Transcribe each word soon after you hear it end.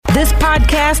This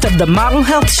podcast of the Model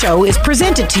Health Show is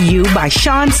presented to you by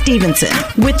Sean Stevenson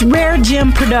with Rare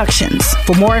Gem Productions.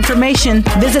 For more information,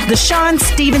 visit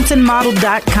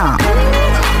theSeanStevensonModel.com.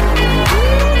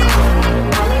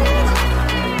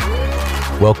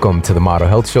 Welcome to the Model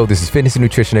Health Show. This is fitness and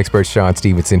nutrition expert Sean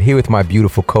Stevenson here with my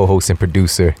beautiful co-host and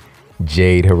producer,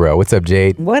 Jade Harrell. What's up,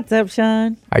 Jade? What's up,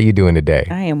 Sean? How you doing today?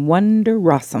 I am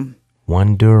wonderossum.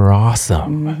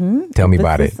 Wonderossum. Mm-hmm. Tell me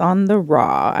about it. It's on the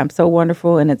raw. I'm so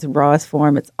wonderful in its rawest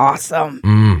form. It's awesome.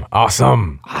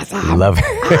 Awesome. Awesome. Love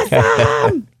it.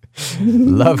 Awesome.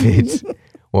 Love it.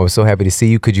 Well, I'm so happy to see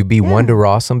you. Could you be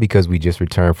wonderossum because we just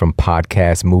returned from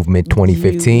Podcast Movement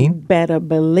 2015? You better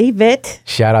believe it.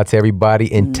 Shout out to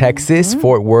everybody in Texas,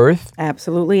 Fort Worth.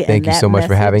 Absolutely. Thank you so much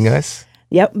for having us.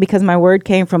 Yep, because my word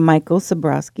came from Michael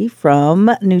Sabrowski from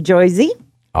New Jersey.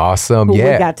 Awesome. Who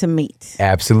yeah. we got to meet.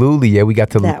 Absolutely. Yeah, we got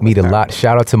to meet a lot.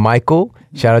 Shout out to Michael.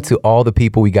 Shout out to all the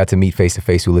people we got to meet face to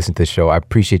face who listen to the show. I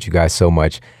appreciate you guys so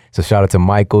much. So shout out to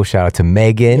Michael. Shout out to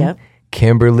Megan,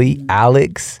 Kimberly,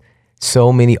 Alex.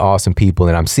 So many awesome people.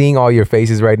 And I'm seeing all your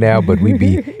faces right now, but we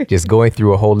be just going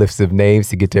through a whole list of names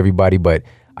to get to everybody. But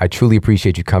I truly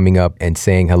appreciate you coming up and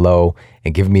saying hello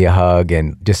and giving me a hug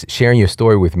and just sharing your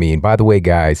story with me. And by the way,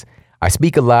 guys, I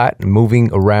speak a lot, moving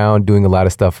around, doing a lot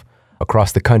of stuff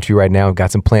across the country right now. I've got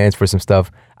some plans for some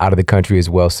stuff out of the country as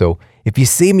well. So if you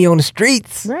see me on the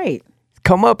streets,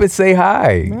 come up and say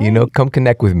hi. You know, come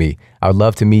connect with me. I would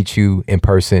love to meet you in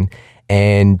person.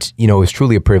 And, you know, it's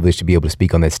truly a privilege to be able to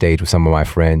speak on that stage with some of my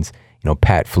friends, you know,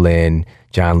 Pat Flynn,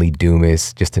 John Lee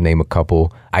Dumas, just to name a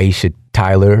couple. Aisha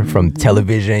Tyler from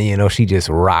television, you know, she just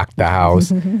rocked the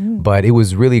house. But it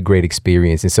was really a great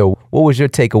experience. And so what was your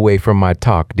takeaway from my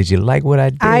talk? Did you like what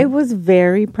I did? I was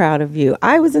very proud of you.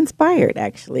 I was inspired,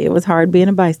 actually. It was hard being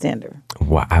a bystander.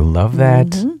 Wow, I love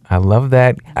that. I love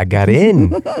that. I got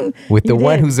in with the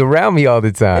one who's around me all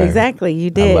the time. Exactly, you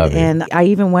did. I love it. And I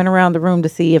even went around the room to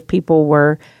see if people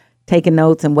were taking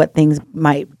notes and what things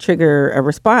might trigger a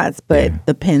response, but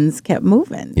the pens kept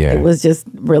moving. Yeah. It was just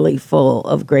really full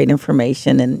of great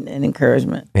information and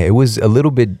encouragement. It was a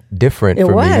little bit different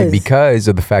for me because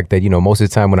of the fact that, you know, most of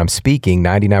the time when I'm speaking,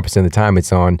 99% of the time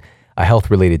it's on a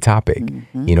health-related topic.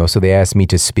 You know, so they asked me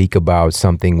to speak about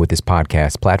something with this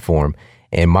podcast platform.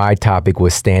 And my topic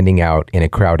was standing out in a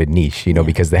crowded niche, you know,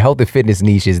 because the health and fitness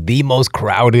niche is the most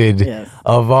crowded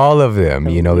of all of them.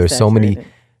 You know, there's so many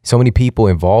people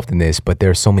involved in this, but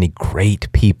there's so many great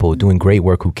people doing great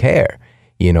work who care,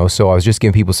 you know? So I was just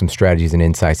giving people some strategies and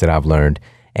insights that I've learned.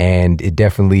 And it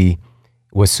definitely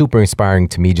was super inspiring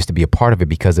to me just to be a part of it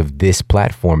because of this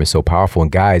platform is so powerful.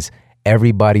 And guys,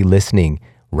 everybody listening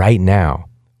right now,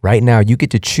 you get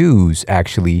to choose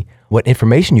actually what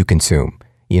information you consume.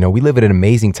 You know, we live at an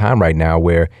amazing time right now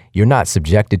where you're not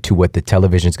subjected to what the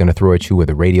television is going to throw at you or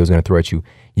the radio is going to throw at you.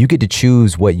 You get to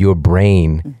choose what your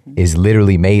brain is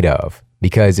literally made of,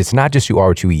 because it's not just you are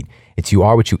what you eat. It's you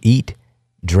are what you eat,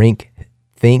 drink,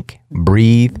 think,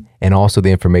 breathe, and also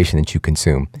the information that you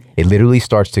consume. It literally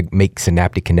starts to make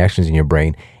synaptic connections in your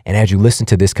brain. And as you listen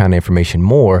to this kind of information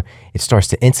more, it starts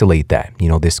to insulate that, you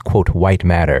know, this quote, white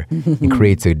matter. It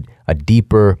creates a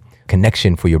deeper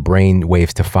connection for your brain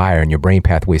waves to fire and your brain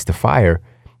pathways to fire.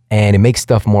 And it makes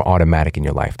stuff more automatic in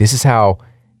your life. This is how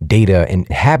data and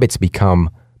habits become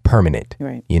permanent,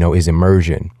 you know, is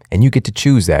immersion. And you get to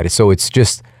choose that. So it's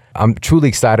just, I'm truly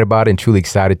excited about it and truly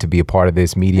excited to be a part of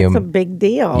this medium. It's a big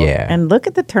deal. Yeah. And look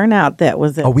at the turnout that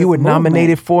was at we were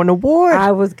nominated for an award.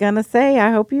 I was going to say,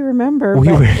 I hope you remember.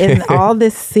 In all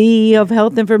this sea of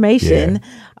health information,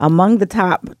 among the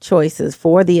top choices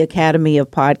for the Academy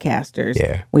of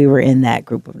Podcasters, we were in that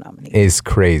group of nominees. It's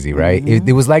crazy, right?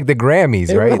 It was like the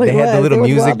Grammys, right? Really they had the little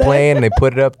music playing and they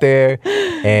put it up there.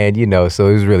 And, you know, so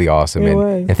it was really awesome.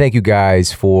 And thank you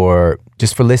guys for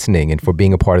listening and for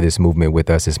being a part of this movement with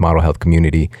us, this model health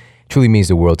community. It truly means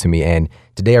the world to me. And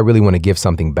today I really want to give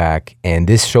something back. And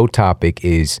this show topic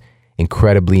is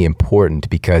incredibly important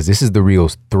because this is the real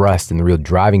thrust and the real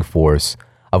driving force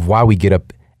of why we get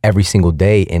up every single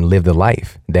day and live the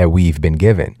life that we've been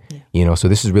given. You know, so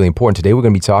this is really important. Today we're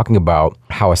going to be talking about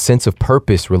how a sense of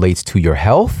purpose relates to your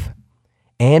health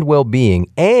and well-being,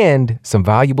 and some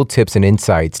valuable tips and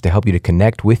insights to help you to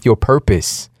connect with your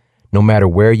purpose no matter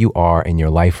where you are in your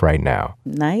life right now.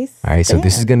 Nice. All right, so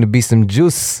this is going to be some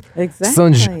juice.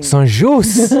 Exactly. Some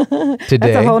juice today.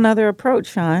 That's a whole nother approach,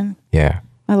 Sean. Yeah.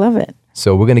 I love it.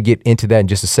 So we're going to get into that in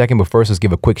just a second. But first, let's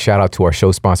give a quick shout out to our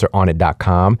show sponsor,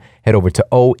 Onnit.com. Head over to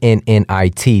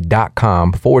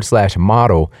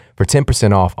onnit.com/model for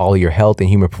 10% off all of your health and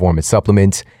human performance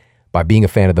supplements. By being a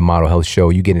fan of the Model Health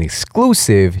Show, you get an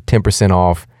exclusive 10%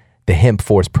 off the Hemp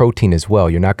Force protein as well.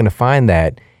 You're not going to find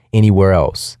that anywhere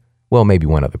else. Well, maybe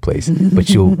one other place, but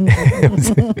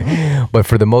but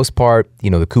for the most part,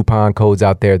 the coupon codes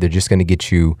out there, they're just going to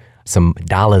get you some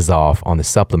dollars off on the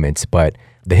supplements, but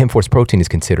the Hemp Force protein is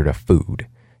considered a food.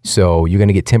 So you're going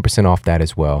to get 10% off that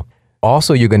as well.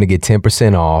 Also, you're going to get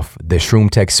 10% off the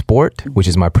Shroom Tech Sport, which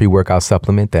is my pre-workout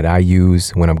supplement that I use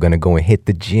when I'm going to go and hit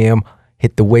the gym,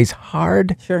 hit the weights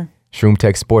hard. Sure. Shroom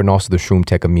Tech Sport, and also the Shroom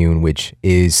Tech Immune, which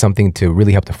is something to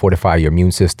really help to fortify your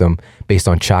immune system based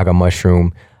on chaga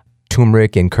mushroom,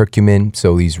 turmeric, and curcumin.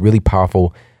 So these really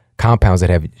powerful compounds that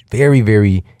have very,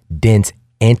 very dense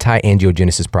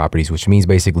anti-angiogenesis properties, which means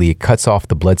basically it cuts off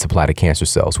the blood supply to cancer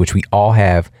cells, which we all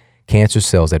have cancer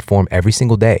cells that form every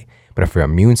single day. But if our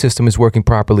immune system is working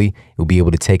properly, it will be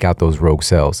able to take out those rogue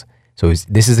cells. So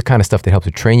this is the kind of stuff that helps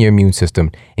to train your immune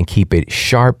system and keep it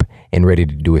sharp and ready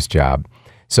to do its job.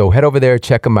 So head over there,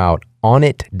 check them out,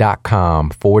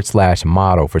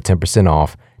 onnit.com/model for 10%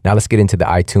 off. Now let's get into the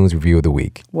iTunes review of the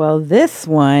week. Well, this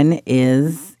one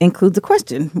includes a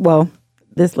question. Well,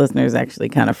 this listener is actually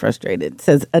kind of frustrated. It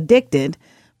says, Addicted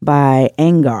by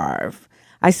Angarv.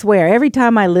 I swear, every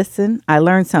time I listen, I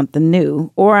learn something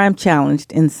new or I'm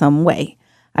challenged in some way.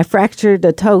 I fractured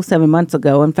a toe 7 months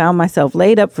ago and found myself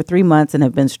laid up for 3 months and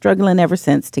have been struggling ever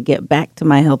since to get back to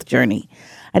my health journey.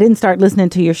 I didn't start listening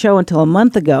to your show until a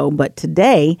month ago, but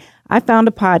today I found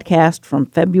a podcast from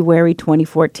February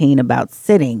 2014 about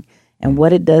sitting and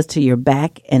what it does to your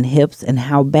back and hips and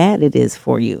how bad it is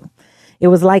for you. It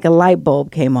was like a light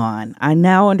bulb came on. I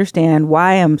now understand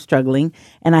why I'm struggling,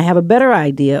 and I have a better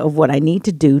idea of what I need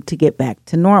to do to get back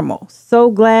to normal. So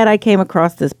glad I came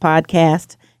across this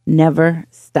podcast. Never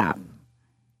stop.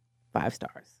 5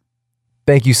 stars.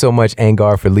 Thank you so much,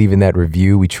 Angar, for leaving that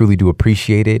review. We truly do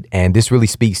appreciate it. And this really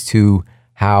speaks to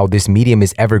how this medium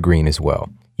is evergreen as well.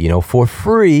 For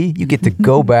free, you get to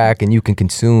go back and you can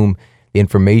consume the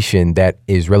information that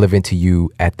is relevant to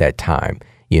you at that time.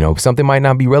 Something might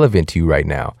not be relevant to you right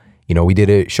now. We did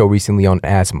a show recently on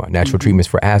asthma, natural treatments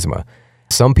for asthma.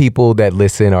 Some people that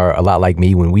listen are a lot like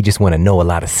me when we just want to know a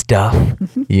lot of stuff,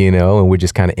 and we're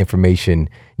just kind of information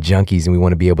junkies and we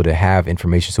want to be able to have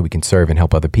information so we can serve and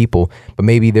help other people. But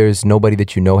maybe there's nobody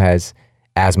that has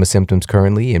asthma symptoms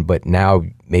currently, but now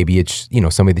maybe it's,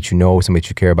 somebody that somebody that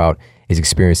you care about is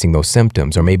experiencing those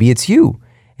symptoms, or maybe it's you,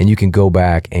 and you can go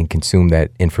back and consume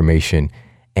that information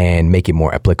and make it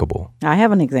more applicable. I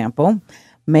have an example.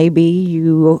 Maybe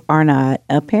you are not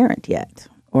a parent yet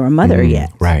or a mother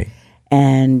yet. Right.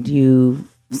 And you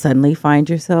suddenly find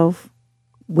yourself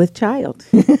with child.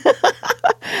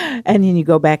 And then you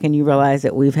go back and you realize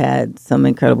that we've had some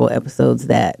incredible episodes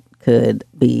that could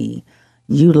be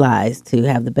utilized to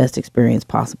have the best experience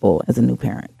possible as a new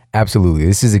parent. Absolutely.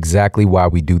 This is exactly why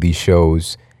we do these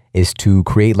shows, is to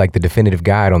create like the definitive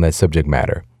guide on that subject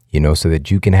matter, so that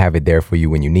you can have it there for you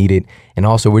when you need it. And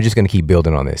also, we're just going to keep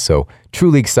building on this. So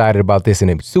truly excited about this,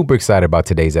 and I'm super excited about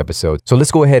today's episode. So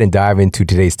let's go ahead and dive into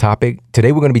today's topic.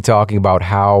 Today, we're going to be talking about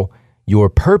how your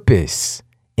purpose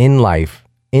in life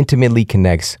intimately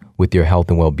connects with your health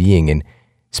and well-being, and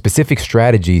specific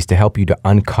strategies to help you to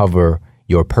uncover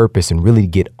your purpose and really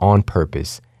get on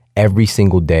purpose every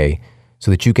single day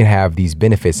so that you can have these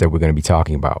benefits that we're going to be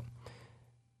talking about.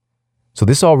 So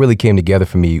this all really came together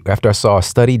for me after I saw a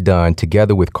study done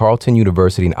together with Carleton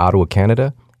University in Ottawa,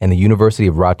 Canada, and the University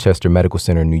of Rochester Medical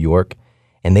Center in New York.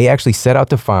 And they actually set out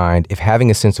to find if having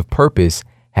a sense of purpose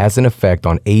has an effect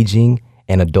on aging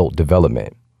and adult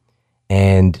development.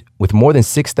 And with more than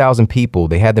 6,000 people,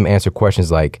 they had them answer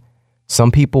questions like,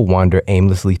 some people wander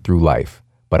aimlessly through life,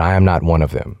 but I am not one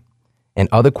of them. And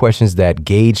other questions that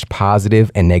gauged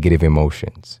positive and negative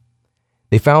emotions.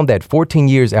 They found that 14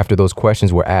 years after those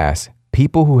questions were asked,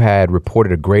 people who had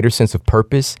reported a greater sense of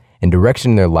purpose and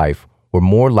direction in their life were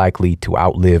more likely to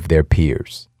outlive their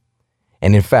peers.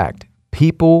 And in fact,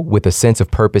 people with a sense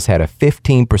of purpose had a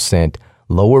 15%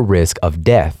 lower risk of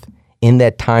death in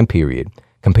that time period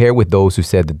compared with those who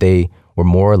said that they were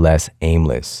more or less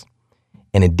aimless.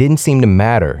 And it didn't seem to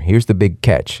matter. Here's the big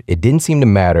catch. It didn't seem to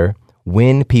matter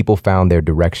when people found their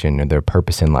direction and their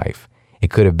purpose in life. It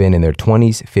could have been in their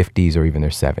 20s, 50s, or even their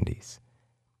 70s.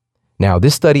 Now,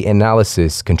 this study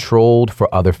analysis controlled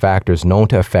for other factors known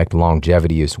to affect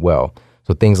longevity as well.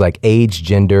 So things like age,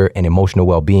 gender, and emotional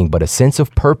well-being, but a sense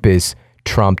of purpose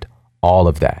trumped all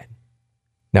of that.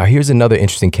 Now, here's another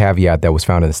interesting caveat that was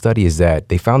found in the study is that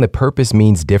they found that purpose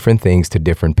means different things to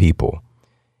different people.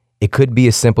 It could be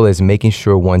as simple as making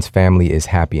sure one's family is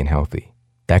happy and healthy.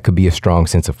 That could be a strong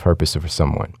sense of purpose for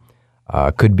someone.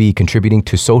 Could be contributing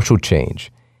to social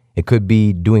change. It could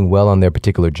be doing well on their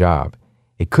particular job.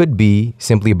 It could be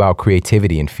simply about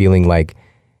creativity and feeling like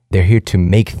they're here to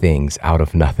make things out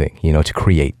of nothing, to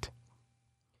create.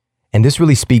 And this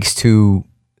really speaks to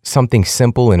something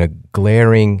simple and a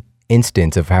glaring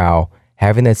instance of how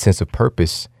having that sense of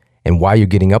purpose and why you're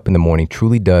getting up in the morning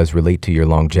truly does relate to your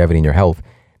longevity and your health.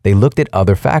 They looked at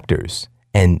other factors,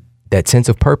 and that sense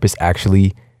of purpose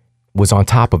actually was on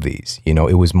top of these. You know,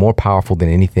 it was more powerful than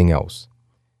anything else.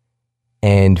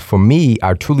 And for me,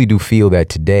 I truly do feel that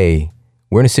today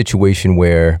we're in a situation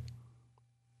where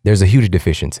there's a huge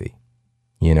deficiency.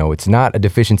 You know, it's not a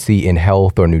deficiency in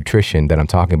health or nutrition that I'm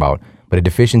talking about, but a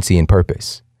deficiency in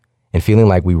purpose and feeling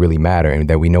like we really matter and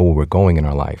that we know where we're going in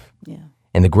our life. Yeah.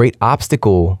 And the great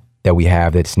obstacle that we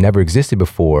have that's never existed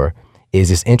before is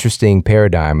this interesting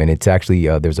paradigm. And it's actually,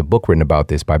 there's a book written about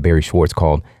this by Barry Schwartz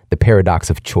called The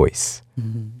Paradox of Choice.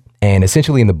 Mm-hmm. And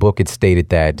essentially in the book, it stated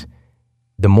that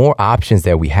the more options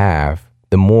that we have,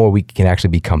 the more we can actually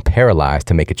become paralyzed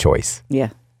to make a choice. Yeah.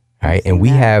 Right. And we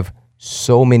have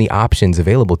so many options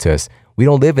available to us. We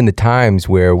don't live in the times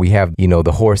where we have, you know,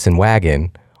 the horse and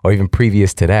wagon, or even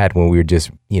previous to that when we were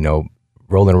just, you know,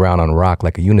 rolling around on a rock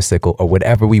like a unicycle or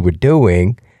whatever we were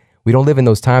doing. We don't live in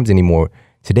those times anymore.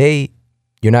 Today,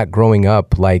 you're not growing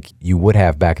up like you would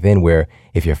have back then, where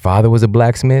if your father was a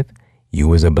blacksmith, you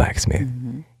was a blacksmith.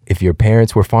 Mm-hmm. If your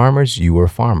parents were farmers, you were a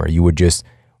farmer. You were just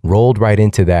rolled right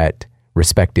into that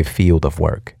respective field of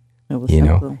work. You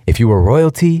know, if you were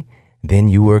royalty, then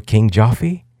you were King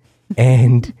Joffrey,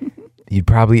 and you'd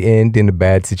probably end in a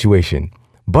bad situation.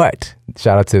 But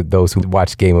shout out to those who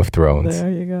watch Game of Thrones.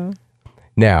 There you go.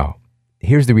 Now,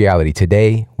 here's the reality.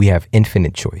 Today, we have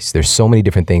infinite choice. There's so many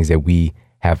different things that we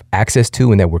have access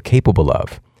to and that we're capable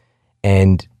of.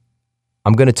 And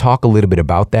I'm going to talk a little bit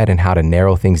about that and how to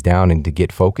narrow things down and to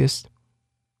get focused.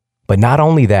 But not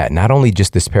only that, not only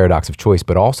just this paradox of choice,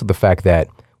 but also the fact that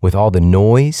with all the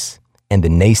noise and the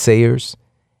naysayers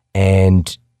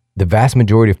and the vast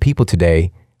majority of people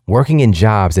today working in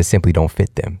jobs that simply don't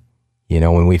fit them, you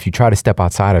know, and if you try to step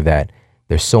outside of that,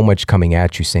 there's so much coming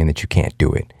at you saying that you can't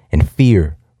do it. And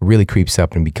fear really creeps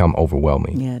up and become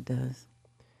overwhelming. Yeah, it does.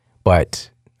 But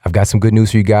I've got some good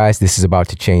news for you guys. This is about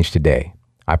to change today.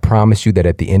 I promise you that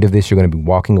at the end of this, you're going to be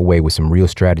walking away with some real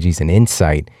strategies and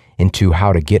insight into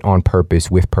how to get on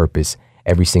purpose with purpose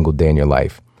every single day in your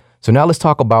life. So now let's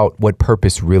talk about what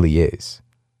purpose really is.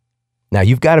 Now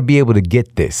you've got to be able to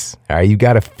get this, all right? You've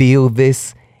got to feel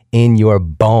this in your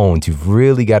bones. You've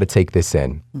really got to take this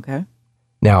in. Okay.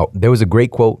 Now, there was a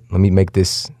great quote. Let me make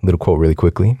this little quote really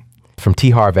quickly from T.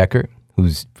 Harv Eker,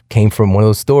 who's came from one of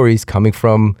those stories coming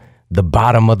from the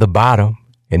bottom of the bottom.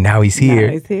 And now he's here.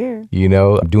 Now he's here. You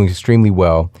know, doing extremely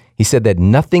well. He said that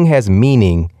nothing has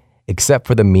meaning except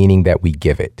for the meaning that we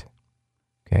give it.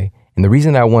 Okay. And the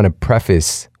reason I want to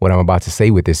preface what I'm about to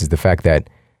say with this is the fact that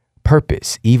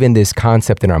purpose, even this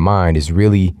concept in our mind, is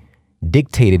really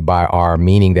dictated by our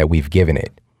meaning that we've given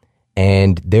it.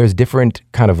 And there's different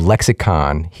kind of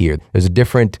lexicon here. There's a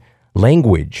different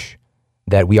language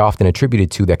that we often attribute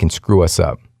it to that can screw us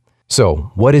up.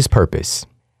 So what is purpose?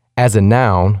 As a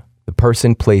noun, the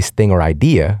person, place, thing, or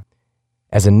idea.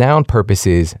 As a noun, purpose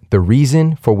is the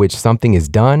reason for which something is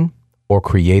done or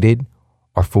created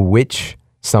or for which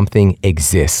something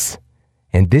exists.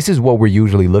 And this is what we're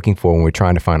usually looking for when we're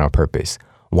trying to find our purpose.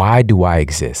 Why do I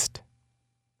exist?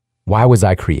 Why was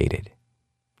I created?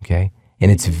 Okay.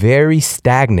 And it's very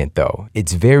stagnant though.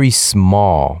 It's very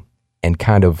small and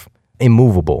kind of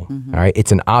immovable. Mm-hmm. All right.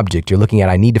 It's an object you're looking at.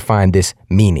 I need to find this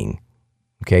meaning.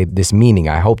 Okay. This meaning.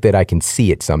 I hope that I can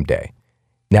see it someday.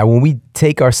 Now, when we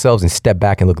take ourselves and step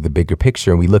back and look at the bigger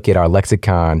picture and we look at our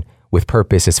lexicon with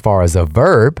purpose as far as a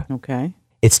verb, okay,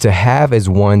 it's to have as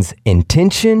one's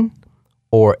intention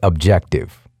or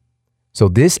objective. So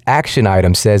this action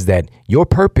item says that your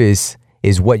purpose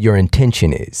is what your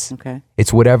intention is. Okay.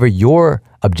 It's whatever your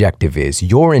objective is,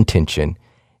 your intention.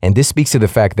 And this speaks to the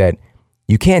fact that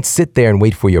you can't sit there and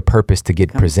wait for your purpose to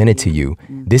get presented to you.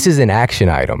 Mm-hmm. This is an action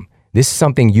item. This is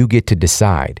something you get to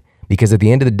decide. Because at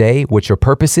the end of the day, what your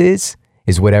purpose is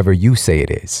whatever you say it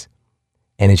is.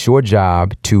 And it's your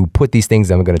job to put these things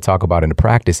that I'm going to talk about into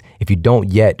practice if you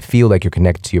don't yet feel like you're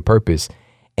connected to your purpose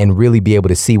and really be able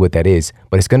to see what that is.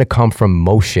 But it's going to come from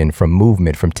motion, from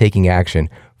movement, from taking action,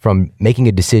 from making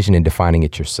a decision and defining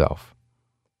it yourself.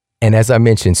 And as I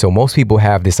mentioned, so most people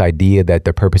have this idea that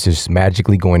their purpose is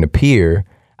magically going to appear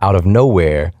out of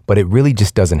nowhere, but it really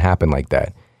just doesn't happen like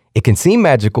that. It can seem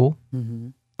magical. Mm-hmm.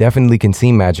 Definitely can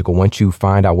seem magical once you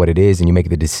find out what it is and you make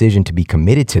the decision to be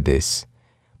committed to this.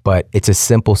 But it's a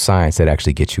simple science that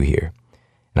actually gets you here.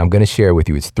 And I'm going to share with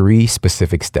you, it's 3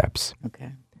 specific steps.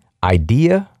 Okay.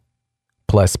 Idea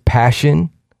plus passion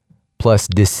plus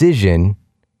decision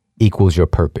equals your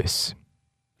purpose.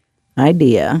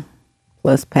 Idea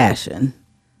plus passion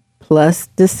plus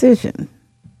decision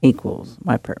equals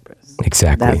my purpose.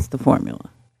 Exactly. That's the formula.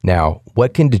 Now,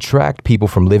 what can detract people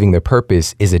from living their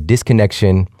purpose is a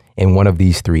disconnection in one of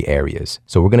these three areas.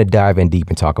 So we're going to dive in deep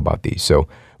and talk about these. So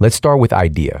let's start with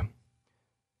idea.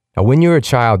 Now, when you're a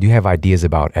child, you have ideas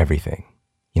about everything.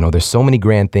 There's so many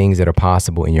grand things that are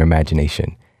possible in your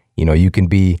imagination. You can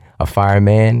be a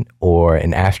fireman or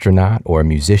an astronaut or a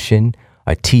musician,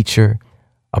 a teacher,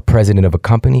 a president of a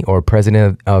company, or a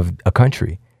president of a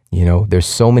country. There's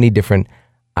so many different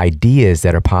ideas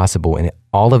that are possible, and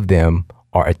all of them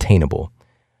are attainable.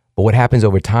 But what happens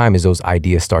over time is those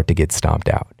ideas start to get stomped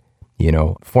out.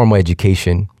 Formal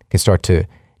education can start to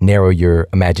narrow your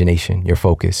imagination, your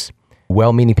focus.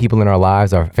 Well-meaning people in our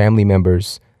lives, our family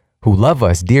members who love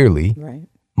us dearly, right,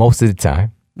 most of the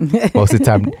time.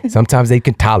 Sometimes they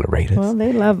can tolerate us. Well,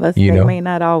 they love us. They may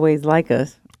not always like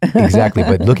us. Exactly.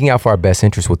 But looking out for our best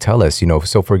interests will tell us,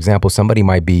 so for example, somebody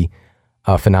might be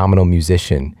a phenomenal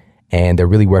musician and they're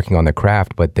really working on their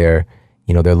craft, but their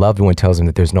loved one tells them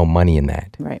that there's no money in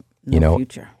that. Right. No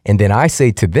future. And then I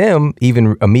say to them,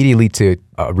 even immediately to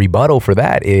rebuttal for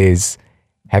that is,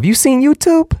 have you seen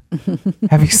YouTube?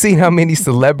 Have you seen how many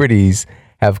celebrities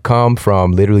have come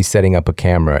from literally setting up a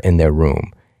camera in their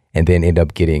room and then end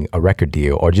up getting a record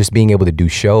deal or just being able to do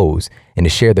shows and to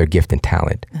share their gift and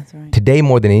talent? That's right. Today,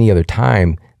 more than any other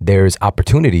time, there's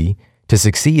opportunity to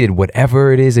succeed in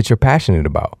whatever it is that you're passionate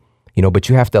about, but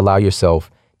you have to allow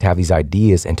yourself to have these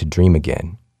ideas and to dream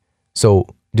again. So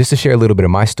just to share a little bit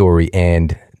of my story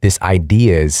and this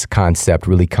ideas concept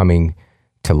really coming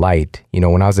to light,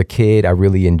 when I was a kid, I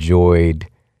really enjoyed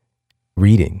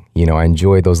reading. I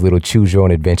enjoyed those little choose your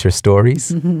own adventure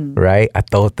stories, right? I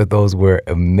thought that those were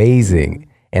amazing.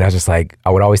 And I was just like, I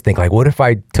would always think like, what if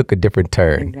I took a different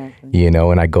turn, exactly,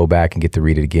 and I go back and get to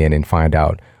read it again and find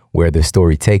out where the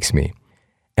story takes me.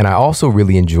 And I also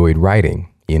really enjoyed writing.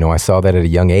 I saw that at a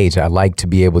young age. I liked to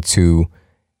be able to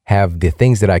have the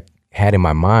things that I had in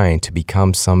my mind to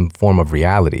become some form of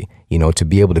reality, to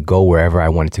be able to go wherever I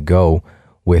wanted to go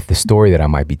with the story that I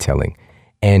might be telling.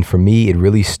 And for me, it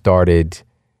really started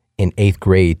in 8th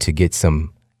grade to get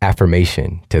some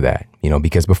affirmation to that,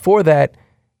 because before that,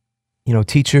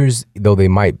 teachers, though they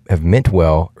might have meant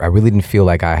well, I really didn't feel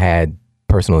like I had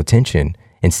personal attention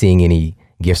and seeing any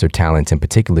gifts or talents in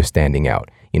particular standing out.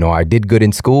 I did good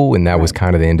in school and that was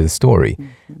kind of the end of the story.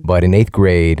 But in 8th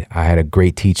grade, I had a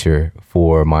great teacher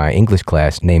for my English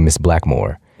class named Miss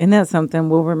Blackmore. And that's something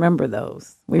we'll remember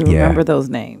those. We remember those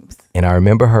names. And I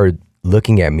remember her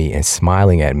looking at me and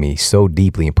smiling at me so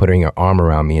deeply and putting her arm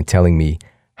around me and telling me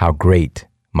how great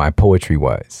my poetry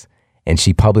was. And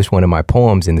she published one of my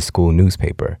poems in the school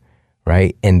newspaper,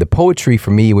 right? And the poetry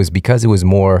for me was because it was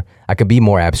more, I could be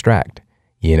more abstract,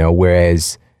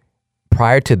 whereas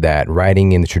prior to that,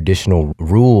 writing in the traditional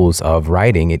rules of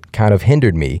writing, it kind of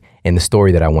hindered me in the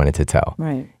story that I wanted to tell,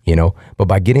 right? But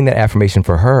by getting that affirmation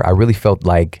for her, I really felt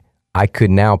like I could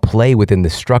now play within the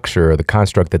structure or the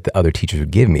construct that the other teachers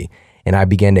would give me. And I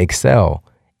began to excel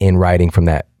in writing from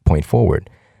that point forward.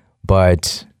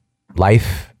 But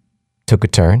life took a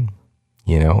turn,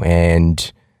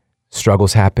 and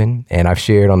struggles happen. And I've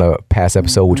shared on a past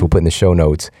episode, which we'll put in the show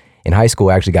notes, in high school,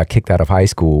 I actually got kicked out of high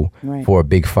school for a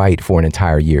big fight for an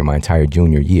entire year, my entire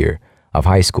junior year of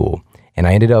high school. And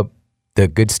I ended up, the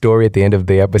good story at the end of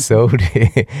the episode,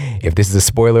 if this is a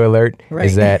spoiler alert,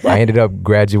 is that I ended up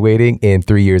graduating in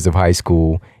 3 years of high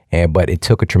school, but it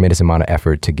took a tremendous amount of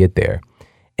effort to get there.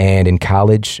 And in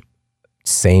college,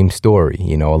 same story,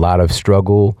 a lot of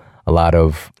struggle, a lot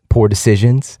of poor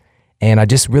decisions. And I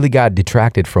just really got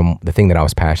detracted from the thing that I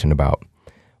was passionate about.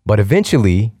 But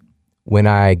eventually, when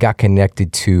I got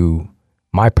connected to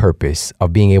my purpose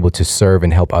of being able to serve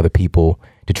and help other people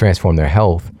to transform their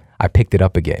health, I picked it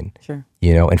up again,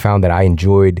 and found that I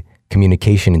enjoyed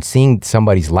communication and seeing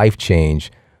somebody's life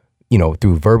change,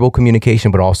 through verbal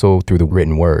communication, but also through the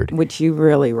written word. Which you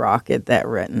really rock at that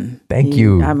written. Thank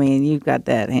you. I mean, you've got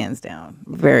that hands down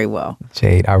very well.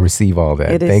 Jade, I receive all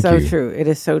that. It is Thank so you. true. It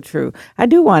is so true. I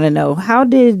do want to know, how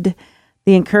did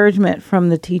the encouragement from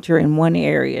the teacher in one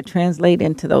area translate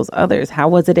into those others? How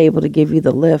was it able to give you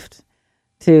the lift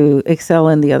to excel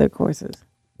in the other courses?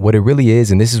 What it really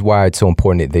is, and this is why it's so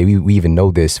important that we even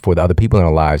know this for the other people in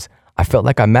our lives, I felt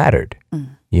like I mattered.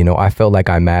 I felt like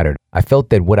I mattered. I felt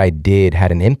that what I did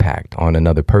had an impact on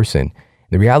another person.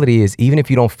 The reality is, even if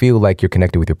you don't feel like you're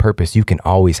connected with your purpose, you can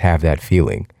always have that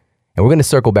feeling. And we're going to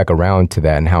circle back around to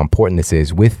that and how important this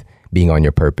is with being on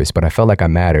your purpose. But I felt like I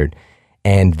mattered.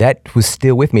 And that was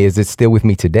still with me. Is it still with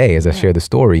me today as I share the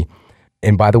story?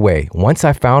 And by the way, once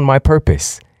I found my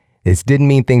purpose, it didn't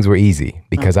mean things were easy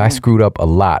because I screwed up a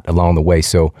lot along the way.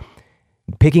 So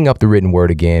picking up the written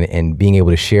word again and being able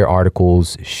to share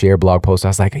articles, share blog posts, I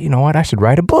was like, you know what? I should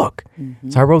write a book.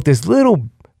 So I wrote this little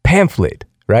pamphlet,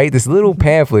 right? This little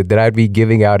pamphlet that I'd be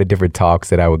giving out at different talks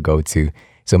that I would go to.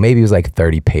 So maybe it was like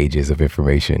 30 pages of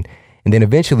information. And then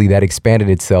eventually that expanded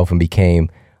itself and became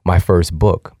my first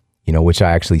book, which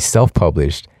I actually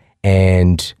self-published.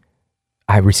 And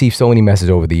I received so many messages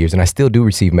over the years, and I still do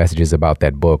receive messages about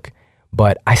that book,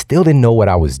 but I still didn't know what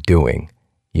I was doing.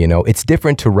 It's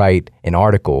different to write an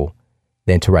article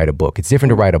than to write a book. It's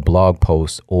different to write a blog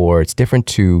post, or it's different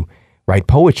to write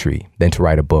poetry than to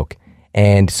write a book.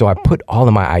 And so I put all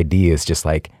of my ideas just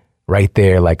like right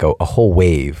there, like a whole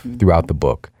wave throughout the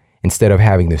book, instead of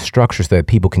having the structure so that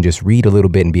people can just read a little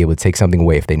bit and be able to take something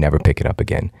away if they never pick it up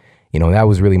again. That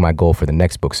was really my goal for the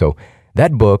next book. So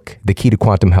that book, The Key to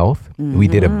Quantum Health, we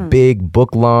did a big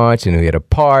book launch and we had a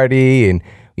party and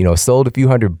sold a few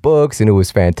hundred books, and it was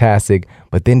fantastic,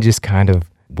 but then just kind of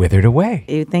withered away.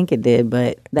 You think it did,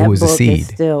 but that was book a seed. Is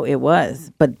still, it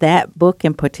was. But that book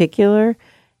in particular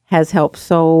has helped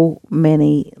so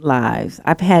many lives.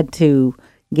 I've had to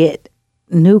get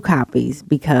new copies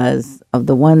because of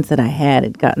the ones that I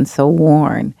had gotten so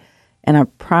worn. And I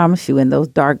promise you, in those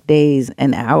dark days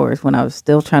and hours when I was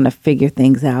still trying to figure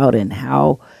things out and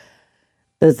how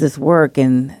does this work,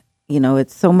 and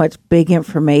it's so much big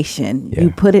information. Yeah.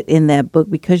 You put it in that book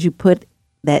because you put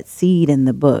that seed in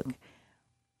the book.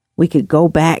 We could go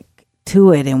back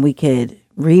to it and we could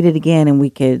read it again and we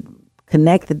could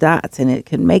connect the dots, and it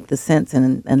could make the sense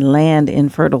and land in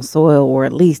fertile soil, or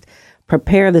at least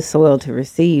prepare the soil to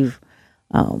receive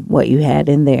what you had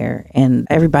in there. And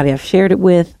everybody I've shared it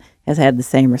with has had the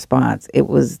same response.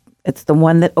 It's the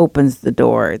one that opens the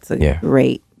door. It's a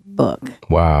great book.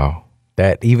 Wow.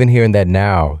 That even hearing that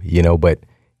now, but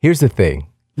here's the thing.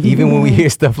 Even when we hear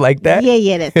stuff like that.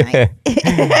 That's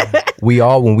right.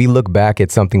 When we look back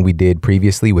at something we did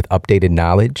previously with updated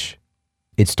knowledge,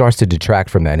 it starts to detract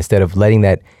from that instead of letting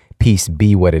that piece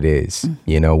be what it is,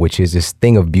 which is this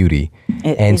thing of beauty.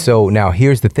 So now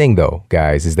here's the thing though,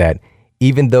 guys, is that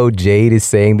even though Jade is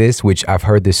saying this, which I've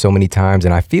heard this so many times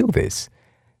and I feel this,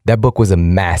 that book was a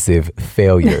massive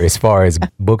failure as far as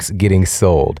books getting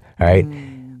sold, all right?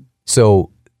 So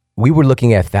we were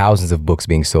looking at thousands of books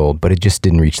being sold, but it just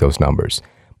didn't reach those numbers.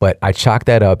 But I chalked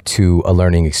that up to a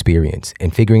learning experience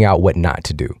and figuring out what not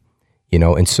to do,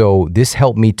 and so this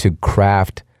helped me to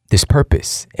craft this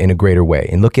purpose in a greater way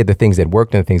and look at the things that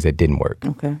worked and the things that didn't work.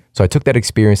 Okay. So I took that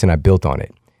experience and I built on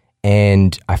it.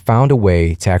 And I found a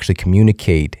way to actually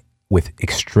communicate with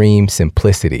extreme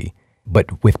simplicity,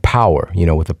 but with power,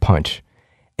 with a punch.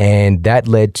 And that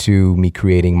led to me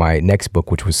creating my next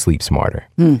book, which was Sleep Smarter.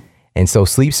 And so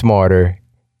Sleep Smarter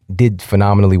did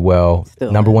phenomenally well.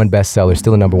 Still number one bestseller,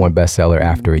 still a number one bestseller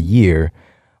after a year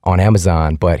on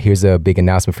Amazon. But here's a big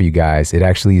announcement for you guys. It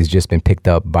actually has just been picked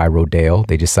up by Rodale.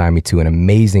 They just signed me to an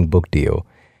amazing book deal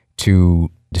to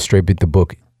distribute the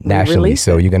book nationally.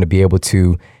 So you're going to be able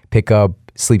to pick up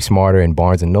Sleep Smarter in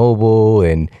Barnes & Noble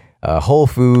and Whole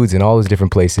Foods and all those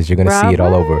different places. You're going to see it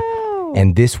all over.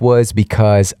 And this was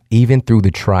because even through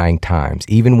the trying times,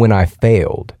 even when I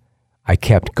failed, I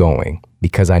kept going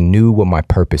because I knew what my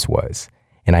purpose was.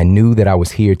 And I knew that I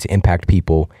was here to impact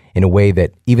people in a way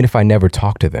that even if I never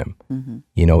talked to them,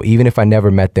 even if I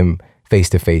never met them face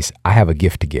to face, I have a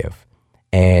gift to give.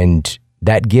 And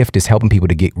that gift is helping people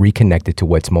to get reconnected to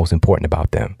what's most important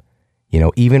about them.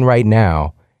 Even right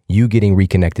now, you getting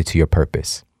reconnected to your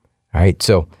purpose. All right.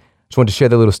 So just wanted to share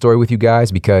that little story with you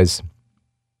guys, because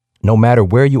no matter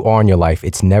where you are in your life,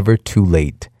 it's never too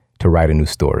late to write a new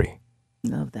story.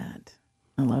 Love that.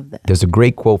 I love that. There's a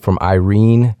great quote from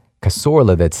Irene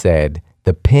Casorla that said,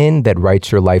 "The pen that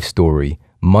writes your life story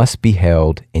must be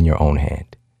held in your own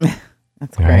hand."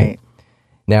 That's great. Right?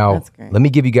 Now, let me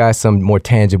give you guys some more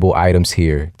tangible items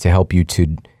here to help you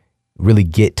to really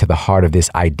get to the heart of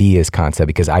this ideas concept,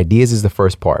 because ideas is the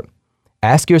first part.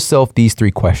 Ask yourself these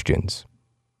 3 questions.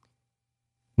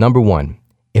 Number 1,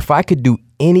 if I could do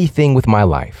anything with my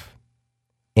life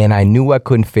and I knew I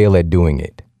couldn't fail at doing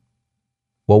it,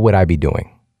 what would I be doing?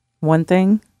 One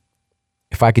thing?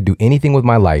 If I could do anything with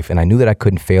my life and I knew that I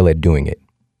couldn't fail at doing it,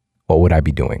 what would I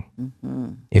be doing?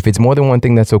 If it's more than one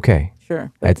thing, that's okay.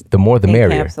 Sure. That's the more the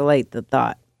merrier. Encapsulate the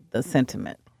thought, the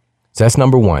sentiment. So that's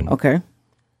number 1. Okay.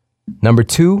 Number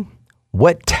 2,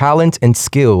 what talents and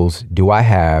skills do I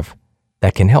have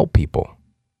that can help people?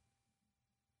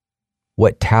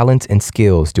 What talents and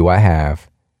skills do I have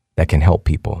that can help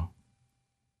people?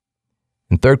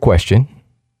 And third question,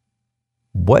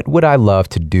 what would I love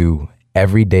to do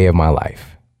every day of my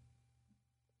life?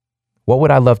 What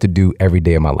would I love to do every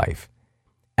day of my life?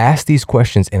 Ask these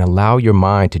questions and allow your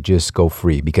mind to just go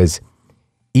free, because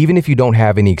even if you don't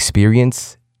have any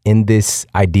experience in this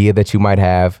idea that you might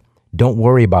have, don't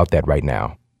worry about that right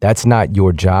now. That's not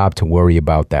your job to worry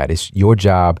about that. It's your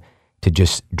job to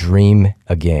just dream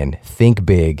again, think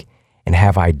big, and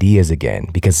have ideas again,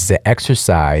 because it's an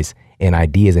exercise in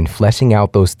ideas and fleshing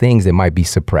out those things that might be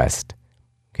suppressed.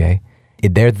 Okay?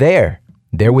 They're there.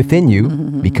 They're within you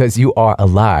because you are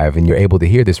alive and you're able to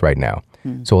hear this right now.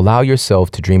 So allow yourself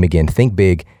to dream again. Think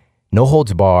big. No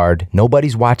holds barred.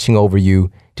 Nobody's watching over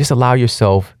you. Just allow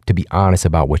yourself to be honest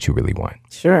about what you really want.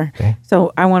 Sure. Okay?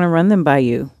 So I want to run them by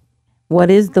you. What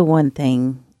is the one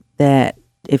thing that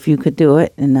if you could do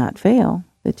it and not fail,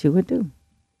 that you would do?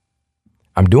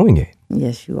 I'm doing it.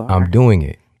 Yes, you are. I'm doing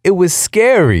it. It was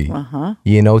scary,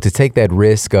 to take that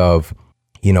risk of,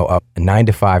 a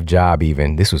 9-to-5 job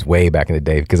even. This was way back in the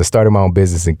day because I started my own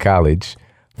business in college,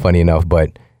 funny enough,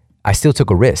 but I still took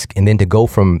a risk. And then to go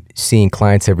from seeing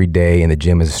clients every day in the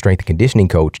gym as a strength and conditioning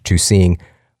coach to seeing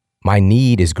my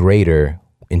need is greater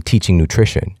in teaching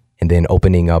nutrition and then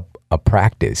opening up a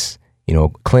practice,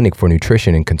 clinic for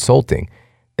nutrition and consulting.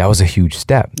 That was a huge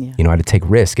step. Yeah. I had to take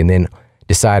risk and then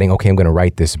deciding, okay, I'm going to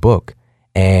write this book,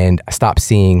 and I stopped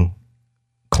seeing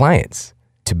clients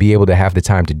to be able to have the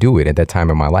time to do it at that time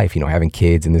in my life, having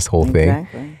kids and this whole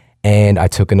thing. And I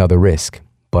took another risk,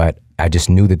 but I just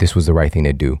knew that this was the right thing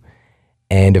to do.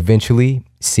 And eventually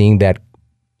seeing that,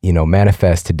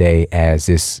 manifest today as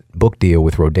this book deal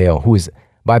with Rodale, who is,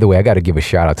 by the way, I got to give a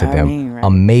shout out to them. Right.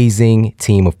 Amazing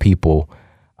team of people.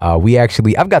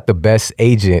 I've got the best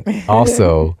agent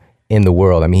also in the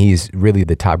world. I mean, he's really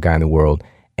the top guy in the world.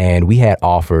 And we had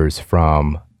offers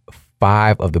from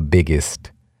 5 of the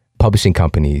biggest publishing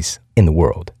companies in the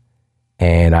world.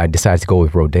 And I decided to go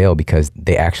with Rodale because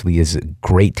they actually is a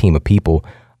great team of people.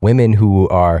 Women who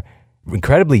are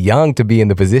incredibly young to be in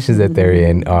the positions that they're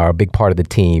in are a big part of the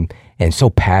team and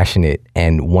so passionate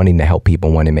and wanting to help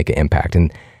people, wanting to make an impact.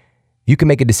 And you can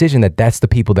make a decision that that's the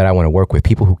people that I want to work with,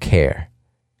 people who care.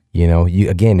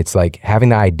 Again, it's like having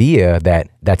the idea that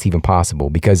that's even possible,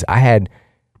 because I had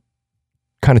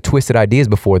kind of twisted ideas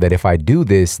before that if I do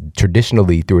this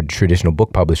traditionally through a traditional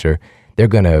book publisher, they're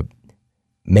going to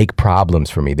make problems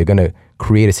for me. They're going to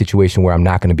create a situation where I'm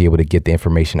not going to be able to get the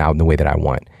information out in the way that I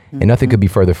want. And nothing could be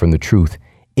further from the truth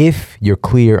if you're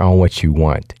clear on what you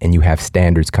want and you have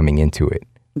standards coming into it.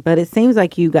 But it seems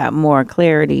like you got more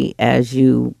clarity as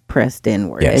you pressed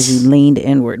inward, as you leaned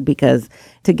inward, because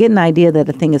to get an idea that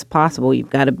a thing is possible, you've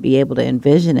got to be able to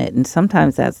envision it. And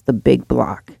sometimes that's the big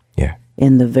block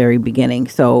in the very beginning.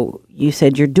 So you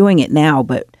said you're doing it now,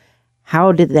 but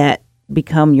how did that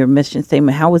become your mission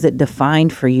statement? How was it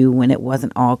defined for you when it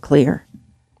wasn't all clear?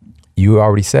 You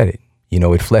already said it.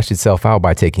 It fleshed itself out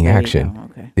by taking action.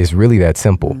 Okay. It's really that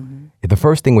simple. The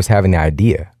first thing was having the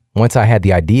idea. Once I had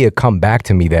the idea come back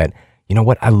to me that,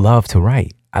 I love to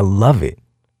write. I love it,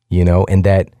 and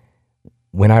that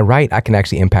when I write, I can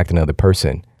actually impact another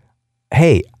person.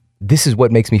 Hey, this is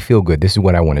what makes me feel good. This is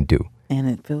what I want to do. And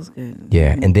it feels good.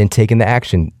 Yeah. And then taking the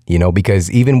action,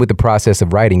 because even with the process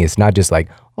of writing, it's not just like,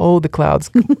 oh, the clouds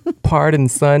part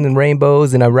and sun and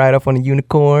rainbows and I ride off on a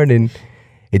unicorn. And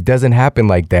it doesn't happen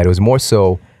like that. It was more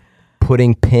so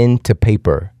putting pen to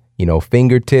paper,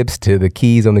 fingertips to the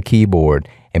keys on the keyboard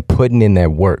and putting in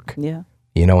that work,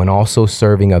 and also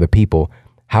serving other people.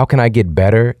 How can I get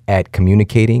better at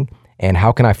communicating? And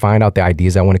how can I find out the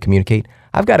ideas I want to communicate?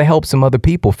 I've got to help some other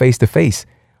people face to face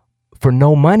for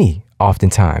no money.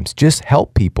 Oftentimes, just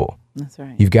help people. That's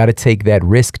right. You've got to take that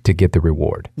risk to get the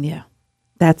reward. Yeah,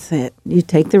 that's it. You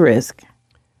take the risk.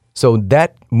 So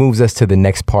that moves us to the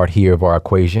next part here of our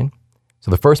equation. So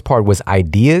the first part was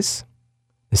ideas.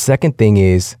 The second thing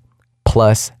is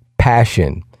plus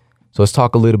passion. So let's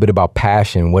talk a little bit about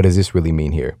passion. What does this really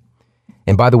mean here?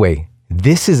 And by the way,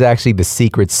 this is actually the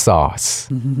secret sauce.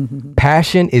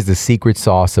 Passion is the secret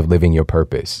sauce of living your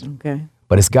purpose. Okay.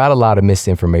 But it's got a lot of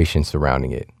misinformation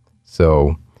surrounding it.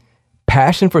 So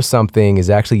passion for something is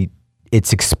actually,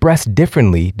 it's expressed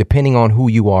differently depending on who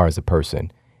you are as a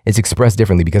person. It's expressed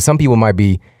differently because some people might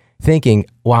be thinking,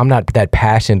 well, I'm not that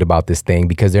passionate about this thing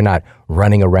because they're not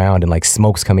running around and like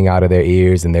smoke's coming out of their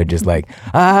ears and they're just like,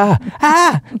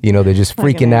 they're just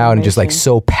freaking out and just like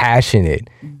so passionate,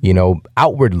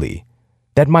 outwardly.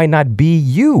 That might not be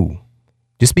you.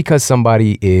 Just because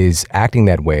somebody is acting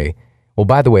that way. Well,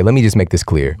 by the way, let me just make this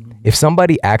clear. If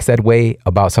somebody acts that way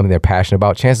about something they're passionate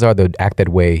about, chances are they'll act that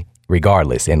way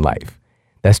regardless in life.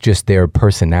 That's just their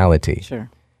personality.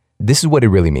 Sure. This is what it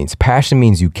really means. Passion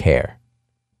means you care.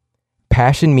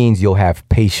 Passion means you'll have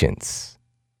patience.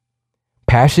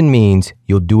 Passion means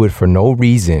you'll do it for no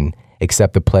reason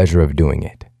except the pleasure of doing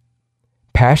it.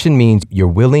 Passion means you're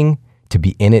willing to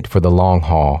be in it for the long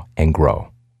haul and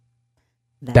grow.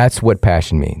 That's what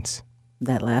passion means.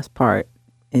 That last part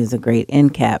is a great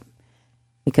end cap,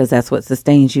 because that's what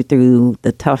sustains you through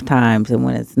the tough times and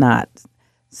when it's not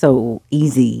so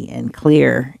easy and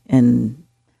clear and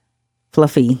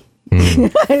fluffy.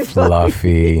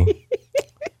 Fluffy.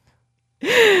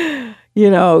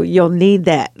 You'll need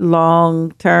that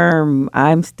long term,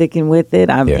 I'm sticking with it,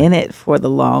 I'm in it for the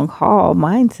long haul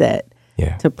mindset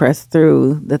to press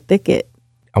through the thicket.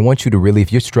 I want you to really,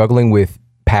 if you're struggling with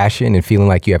passion and feeling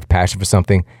like you have passion for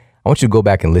something, I want you to go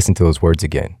back and listen to those words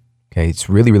again. Okay, it's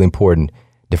really, really important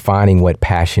defining what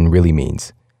passion really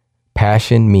means.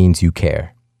 Passion means you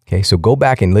care. Okay, so go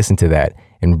back and listen to that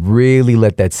and really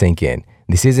let that sink in.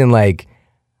 This isn't like,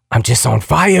 I'm just on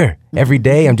fire every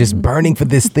day, I'm just burning for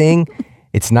this thing.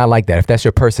 It's not like that. If that's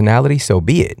your personality, so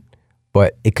be it.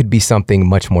 But it could be something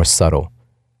much more subtle.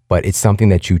 But it's something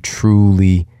that you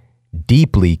truly,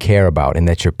 deeply care about and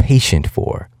that you're patient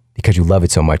for because you love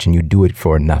it so much and you do it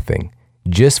for nothing,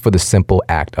 just for the simple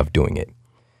act of doing it.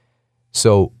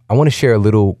 So I want to share a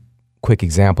little quick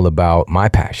example about my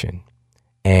passion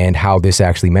and how this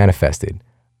actually manifested.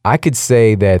 I could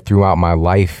say that throughout my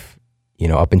life,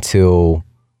 up until,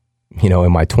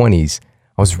 in my 20s,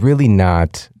 I was really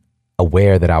not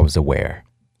aware that I was aware.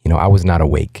 I was not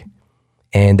awake.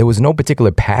 And there was no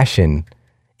particular passion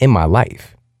in my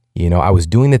life. I was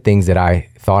doing the things that I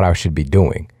thought I should be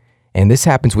doing. And this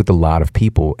happens with a lot of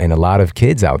people and a lot of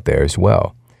kids out there as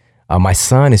well. My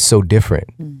son is so different.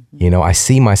 I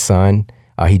see my son,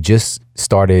 he just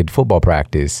started football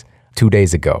practice 2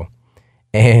 days ago,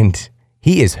 and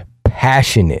he is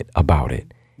passionate about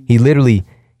it.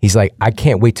 He's like, I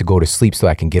can't wait to go to sleep so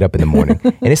I can get up in the morning.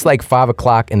 And it's like 5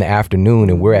 o'clock in the afternoon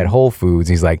and we're at Whole Foods.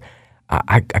 He's like,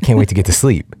 I can't wait to get to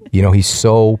sleep. He's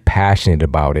so passionate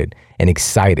about it and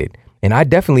excited. And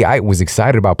I was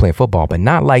excited about playing football, but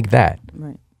not like that,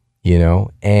 right.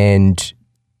 And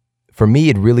for me,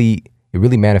 it really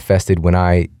manifested when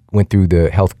I went through the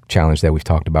health challenge that we've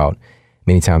talked about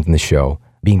many times in the show,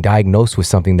 being diagnosed with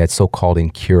something that's so-called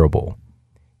incurable,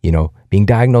 being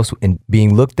diagnosed and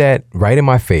being looked at right in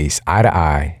my face, eye to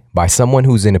eye, by someone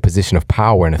who's in a position of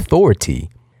power and authority,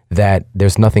 that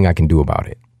there's nothing I can do about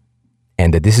it.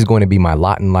 And that this is going to be my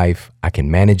lot in life. I can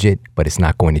manage it, but it's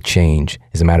not going to change.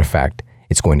 As a matter of fact,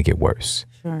 it's going to get worse.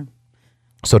 Sure.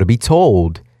 So to be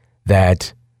told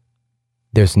that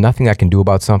there's nothing I can do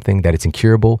about something, that it's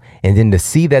incurable, and then to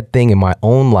see that thing in my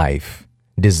own life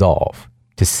dissolve,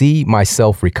 to see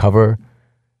myself recover,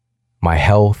 my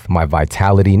health, my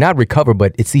vitality, not recover,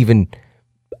 but it's even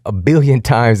 1 billion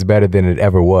times better than it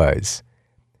ever was.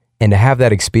 And to have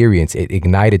that experience, it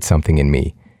ignited something in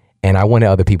me. And I wanted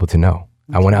other people to know.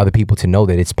 I wanted other people to know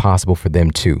that it's possible for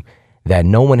them too, that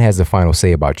no one has the final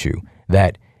say about you,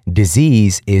 that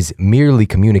disease is merely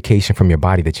communication from your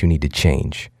body that you need to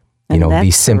change. And that's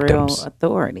these symptoms. The real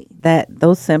authority.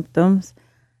 Those symptoms,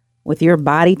 with your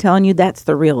body telling you, that's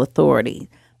the real authority.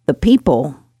 The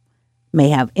people may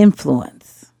have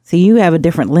influence. So you have a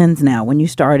different lens now. When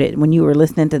you were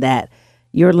listening to that,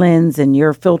 your lens and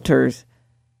your filters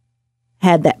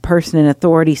had that person in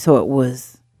authority, so it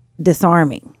was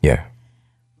disarming. Yeah.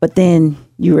 But then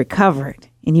you recovered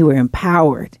and you were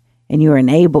empowered and you were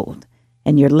enabled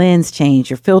and your lens changed,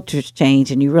 your filters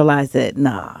changed, and you realized that,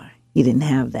 you didn't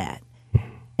have that.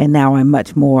 And now I'm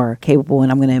much more capable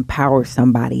and I'm going to empower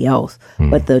somebody else.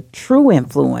 But the true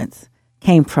influence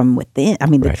came from within.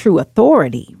 The true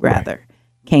authority, rather,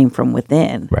 came from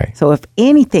within. Right. So if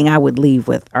anything I would leave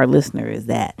with our listener is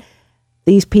that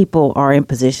these people are in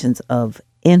positions of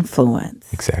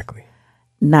influence. Exactly.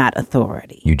 Not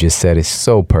authority. You just said it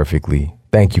so perfectly.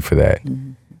 Thank you for that.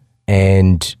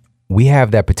 And we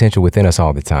have that potential within us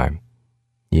all the time,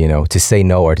 to say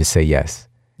no or to say yes.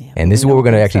 Yeah, and this is what we're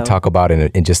going to actually talk about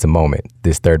in just a moment,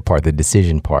 this third part, the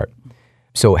decision part.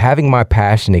 So having my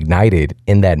passion ignited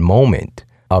in that moment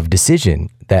of decision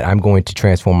that I'm going to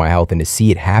transform my health and to see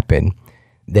it happen,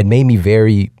 that made me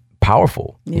very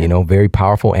powerful, very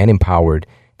powerful and empowered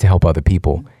to help other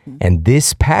people. And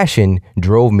this passion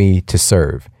drove me to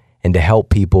serve and to help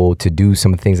people to do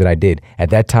some of the things that I did.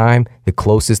 At that time,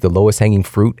 the lowest hanging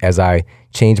fruit, as I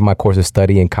changed my course of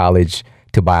study in college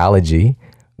to biology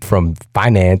from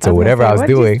finance or whatever I was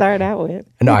doing. What did you start out with?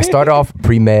 No, I started off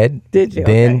pre-med. Did you?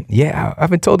 Then, I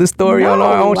haven't told this story on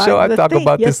our own show. I've talked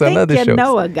about this on other shows. You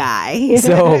know a guy.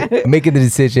 So making the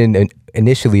decision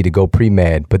initially to go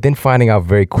pre-med, but then finding out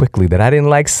very quickly that I didn't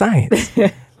like science.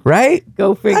 Right?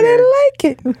 Go figure. I didn't like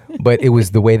it. But it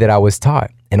was the way that I was taught.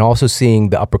 And also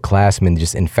seeing the upperclassmen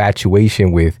just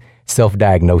infatuation with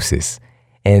self-diagnosis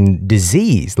and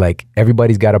disease. Like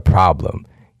everybody's got a problem,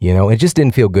 it just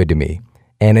didn't feel good to me.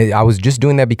 And I was just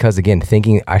doing that because, again,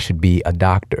 thinking I should be a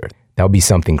doctor. That would be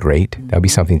something great. That would be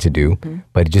something to do.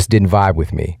 But it just didn't vibe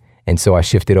with me. And so I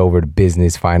shifted over to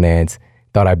business, finance.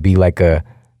 Thought I'd be like in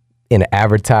an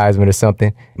advertisement or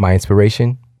something. My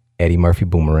inspiration, Eddie Murphy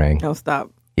Boomerang. Oh,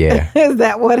 stop. Yeah. Is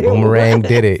that what it Boomerang was?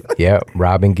 did it. Yep.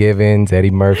 Robin Givens,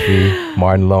 Eddie Murphy,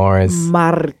 Martin Lawrence.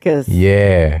 Marcus.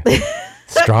 Yeah.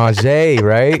 Stranger,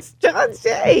 right?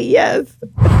 Stranger, yes.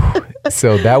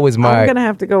 So that was my... I'm going to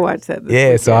have to go watch that.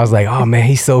 Yeah, so I was like, oh man,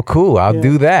 he's so cool. I'll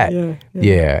do that.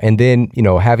 Yeah. And then,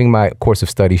 having my course of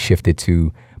study shifted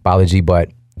to biology, but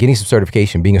getting some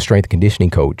certification, being a strength and conditioning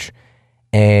coach,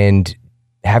 and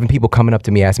having people coming up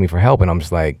to me asking me for help. And I'm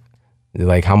just like,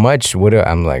 how much?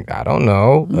 I'm like, I don't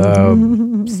know,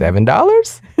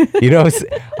 $7?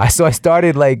 So I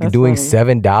started doing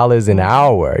 $7 an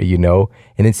hour,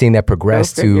 and then seeing that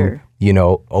progress to,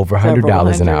 over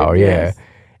 $100 an hour. Yes. Yeah.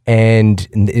 And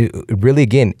really,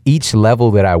 again, each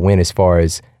level that I went as far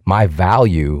as my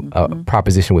value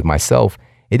proposition with myself,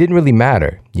 it didn't really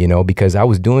matter, because I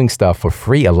was doing stuff for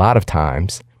free a lot of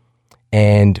times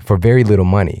and for very little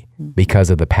money because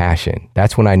of the passion.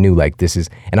 That's when I knew this is,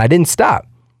 and I didn't stop,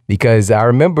 because I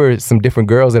remember some different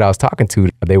girls that I was talking to,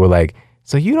 they were like,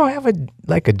 so you don't have a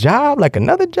job,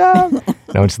 another job?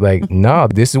 And I was like, no,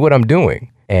 this is what I'm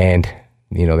doing. And,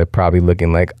 they're probably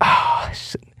looking like, oh,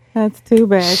 that's too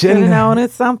bad. Should have known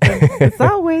it's something. It's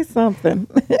always something.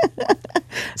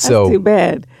 That's too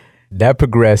bad. That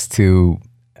progressed to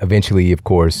eventually, of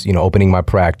course, opening my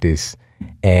practice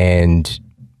and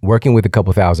working with a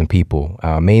couple thousand people,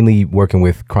 mainly working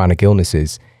with chronic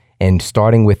illnesses, and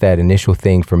starting with that initial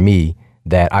thing for me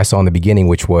that I saw in the beginning,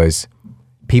 which was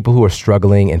people who are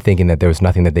struggling and thinking that there's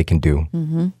nothing that they can do,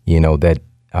 that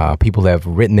people have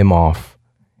written them off,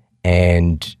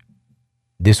 and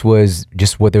this was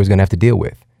just what they was going to have to deal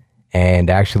with. And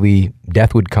actually,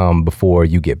 death would come before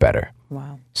you get better.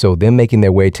 Wow. So them making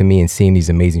their way to me and seeing these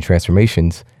amazing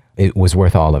transformations, it was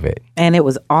worth all of it. And it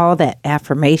was all that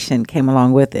affirmation came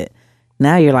along with it.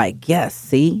 Now you're like, yes,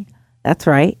 see, that's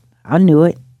right. I knew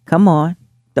it. Come on.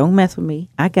 Don't mess with me.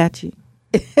 I got you.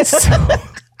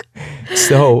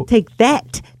 So take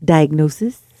that,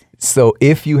 diagnosis. So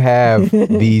if you have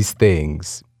these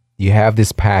things, you have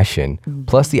this passion,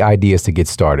 plus the ideas to get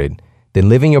started, then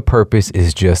living your purpose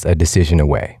is just a decision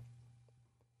away.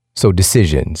 So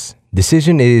decisions.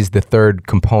 Decision is the third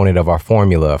component of our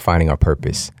formula of finding our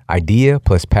purpose. Idea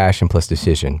plus passion plus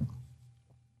decision.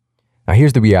 Now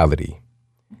here's the reality.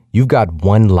 You've got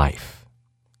one life,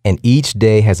 and each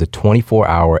day has a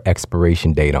 24-hour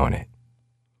expiration date on it.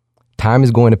 Time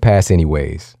is going to pass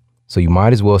anyways, so you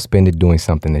might as well spend it doing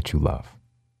something that you love.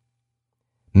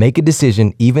 Make a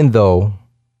decision, even though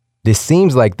this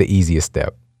seems like the easiest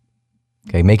step.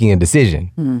 Okay, making a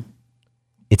decision.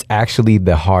 It's actually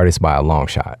the hardest by a long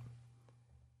shot.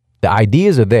 The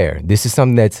ideas are there. This is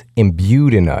something that's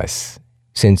imbued in us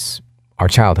since our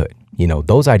childhood.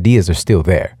 Those ideas are still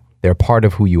there. They're part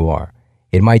of who you are.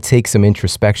 It might take some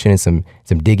introspection and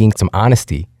some digging, some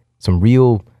honesty, some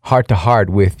real heart-to-heart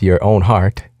with your own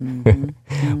heart.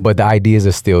 But the ideas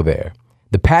are still there.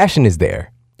 The passion is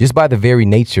there just by the very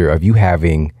nature of you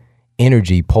having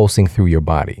energy pulsing through your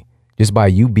body. Just by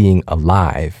you being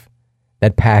alive,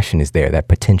 that passion is there, that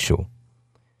potential.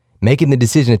 Making the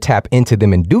decision to tap into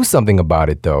them and do something about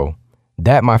it, though,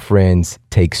 that, my friends,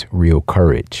 takes real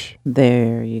courage.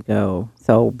 There you go.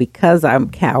 So because I'm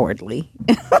cowardly,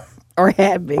 or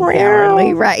have been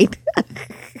cowardly, right?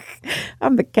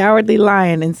 I'm the cowardly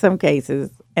lion in some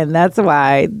cases, and that's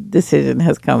why decision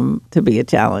has come to be a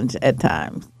challenge at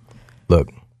times. Look,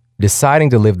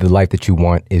 deciding to live the life that you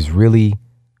want is really,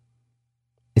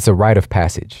 it's a rite of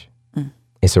passage.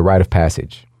 It's a rite of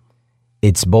passage.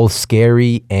 It's both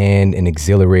scary and an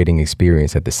exhilarating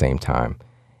experience at the same time.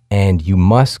 And you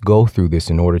must go through this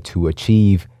in order to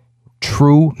achieve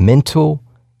true mental,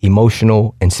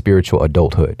 emotional, and spiritual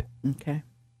adulthood. Okay.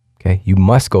 You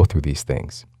must go through these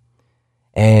things.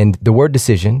 And the word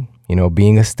decision,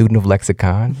 being a student of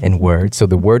lexicon and words. So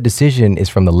the word decision is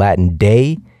from the Latin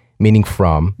de, meaning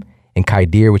from, and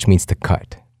kaidir, which means to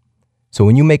cut. So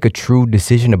when you make a true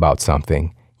decision about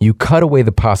something, you cut away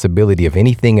the possibility of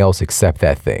anything else except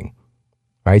that thing,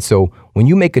 right? So when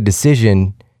you make a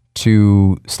decision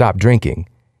to stop drinking,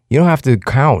 you don't have to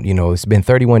count, it's been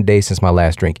 31 days since my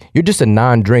last drink. You're just a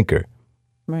non-drinker.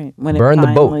 Right. Burn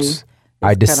the boats.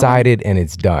 I decided and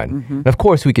it's done. And of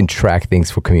course, we can track things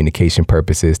for communication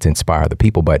purposes to inspire other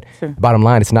people, but bottom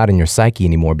line, it's not in your psyche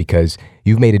anymore because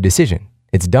you've made a decision.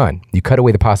 It's done. You cut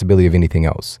away the possibility of anything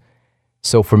else.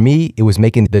 So for me, it was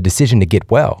making the decision to get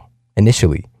well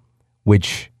initially,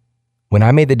 which when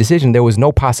I made the decision, there was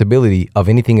no possibility of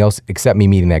anything else except me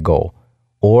meeting that goal.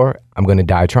 Or I'm going to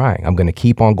die trying. I'm going to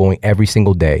keep on going every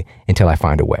single day until I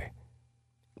find a way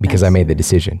because I made the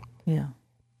decision. Yeah.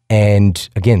 And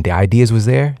again, the ideas was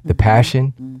there, the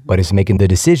passion, but it's making the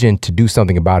decision to do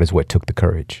something about it is what took the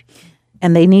courage.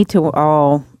 And they need to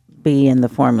all be in the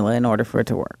formula in order for it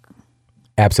to work.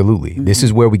 Absolutely. This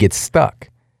is where we get stuck,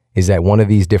 is at one of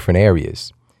these different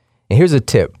areas. And here's a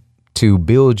tip to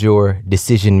build your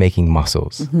decision-making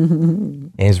muscles.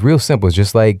 And it's real simple. It's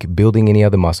just like building any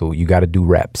other muscle. You got to do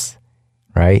reps,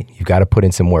 right? You got to put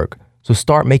in some work. So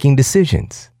start making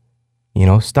decisions.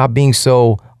 Stop being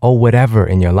so, whatever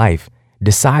in your life.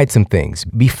 Decide some things.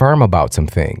 Be firm about some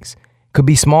things. Could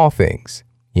be small things.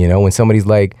 When somebody's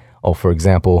like, for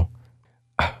example,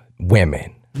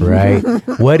 women, right?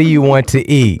 What do you want to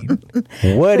eat?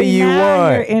 What do you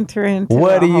want? You're entering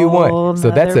what do you want? So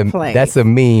that's a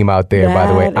meme out there, by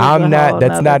the way.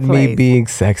 That's not me being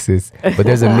sexist, but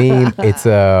there's a meme. It's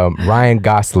Ryan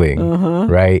Gosling,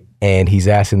 right? And he's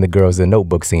asking the girls in the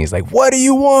Notebook scene. He's like, what do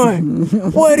you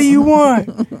want? What do you want?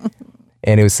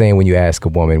 And it was saying when you ask a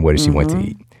woman, what does she want to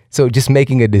eat? So just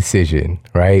making a decision,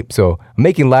 right? So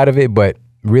making light of it, but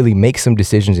really make some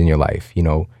decisions in your life.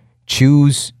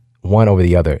 Choose one over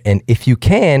the other. And if you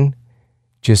can,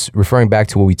 just referring back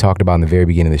to what we talked about in the very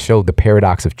beginning of the show, the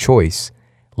paradox of choice,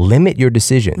 limit your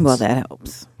decisions. Well, that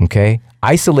helps. Okay.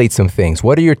 Isolate some things.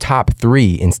 What are your top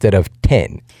 3 instead of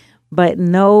 10? But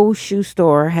no shoe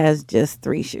store has just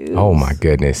 3 shoes. Oh my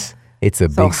goodness. It's a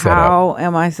big setup. So how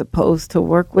am I supposed to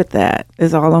work with that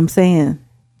is all I'm saying.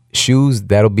 Shoes,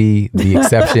 that'll be the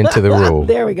exception to the rule.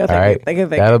 There we go. Thank you.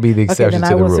 That'll be the exception to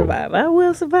the rule. I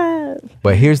will survive.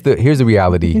 But here's the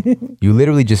reality. You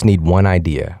literally just need one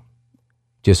idea.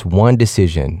 Just one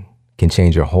decision can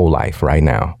change your whole life right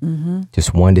now.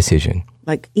 Just one decision.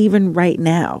 Like even right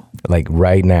now. Like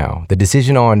right now. The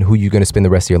decision on who you're going to spend the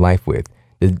rest of your life with.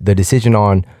 The decision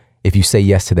on if you say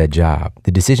yes to that job.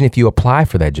 The decision if you apply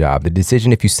for that job. The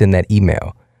decision if you send that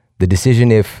email. The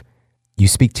decision if you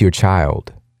speak to your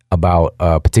child about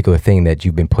a particular thing that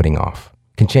you've been putting off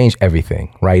can change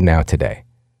everything right now, today.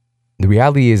 The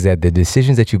reality is that the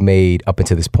decisions that you've made up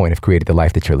until this point have created the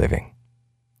life that you're living.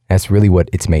 That's really what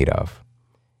it's made of.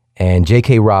 And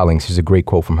J.K. Rowling, here's a great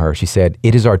quote from her. She said,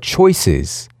 "It is our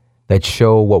choices that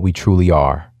show what we truly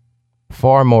are,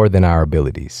 far more than our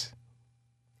abilities."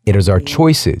 It is our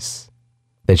choices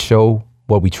that show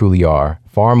what we truly are,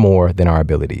 far more than our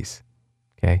abilities.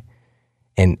 Okay?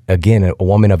 And again, a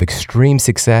woman of extreme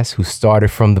success who started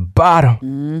from the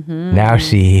bottom. Now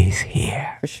she's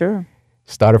here. For sure.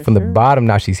 Started from the bottom,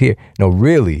 now she's here. No,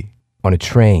 really, on a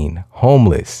train,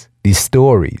 homeless, these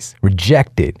stories,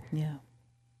 rejected,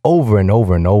 over and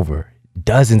over and over,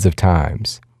 dozens of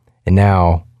times. And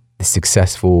now the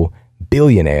successful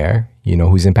billionaire,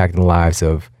 who's impacting the lives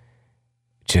of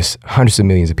just hundreds of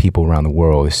millions of people around the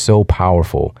world is so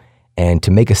powerful. And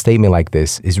to make a statement like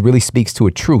this really speaks to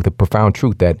a truth, a profound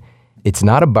truth, that it's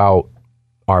not about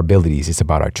our abilities, it's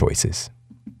about our choices.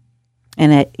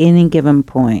 And at any given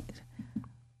point,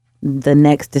 the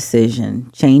next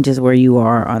decision changes where you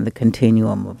are on the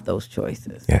continuum of those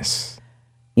choices. Yes.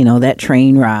 That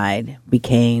train ride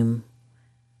became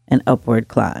an upward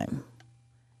climb.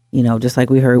 Just like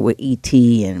we heard with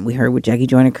E.T. and we heard with Jackie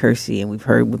Joyner Kersee and we've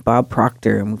heard with Bob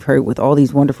Proctor and we've heard with all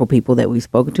these wonderful people that we've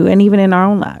spoken to and even in our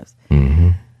own lives.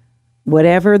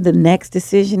 Whatever the next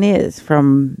decision is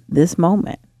from this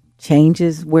moment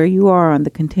changes where you are on the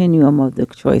continuum of the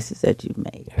choices that you've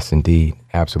made. Yes, indeed.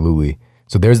 Absolutely.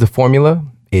 So there's the formula.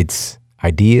 It's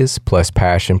ideas plus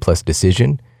passion plus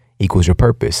decision equals your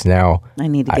purpose. Now, I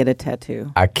need to get a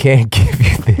tattoo. I can't give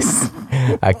you this.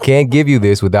 I can't give you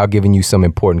this without giving you some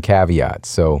important caveats.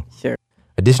 So sure.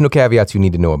 Additional caveats you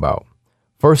need to know about.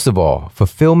 First of all,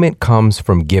 fulfillment comes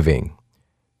from giving.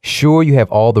 Sure, you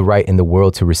have all the right in the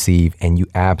world to receive, and you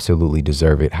absolutely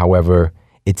deserve it. However,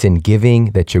 it's in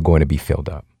giving that you're going to be filled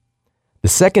up. The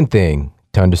second thing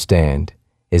to understand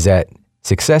is that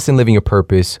success in living your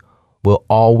purpose will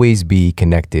always be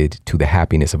connected to the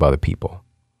happiness of other people.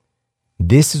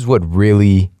 This is what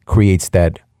really creates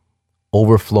that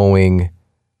overflowing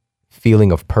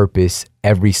feeling of purpose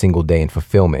every single day, and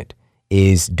fulfillment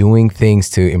is doing things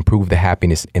to improve the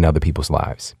happiness in other people's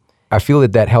lives. I feel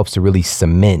that helps to really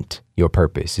cement your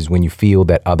purpose, is when you feel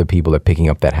that other people are picking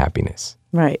up that happiness.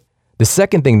 Right. The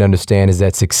second thing to understand is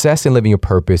that success in living your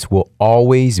purpose will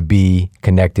always be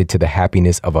connected to the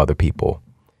happiness of other people.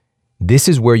 This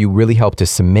is where you really help to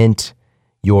cement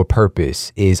your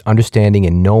purpose, is understanding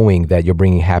and knowing that you're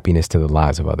bringing happiness to the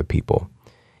lives of other people.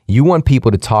 You want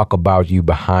people to talk about you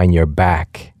behind your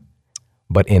back,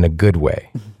 but in a good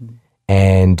way.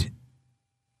 And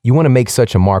you want to make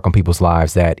such a mark on people's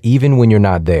lives that even when you're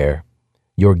not there,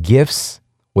 your gifts,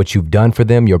 what you've done for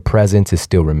them, your presence is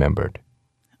still remembered.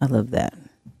 I love that.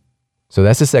 So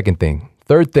that's the second thing.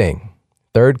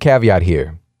 Third caveat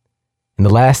here. And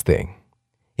the last thing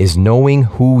is knowing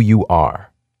who you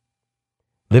are.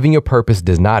 Living your purpose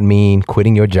does not mean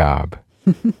quitting your job.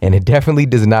 And it definitely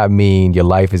does not mean your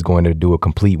life is going to do a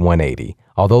complete 180.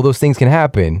 Although those things can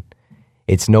happen,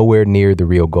 it's nowhere near the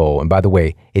real goal. And by the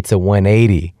way, it's a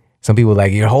 180. Some people are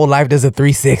like, your whole life does a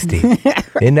 360. Right.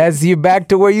 And that's you back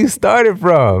to where you started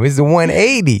from. It's a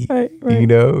 180. Right. You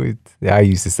know, I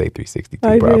used to say 360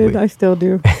 too, probably. Did. I still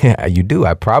do. You do.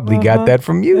 I probably got that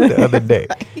from you the other day.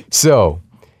 Right. So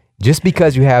just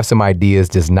because you have some ideas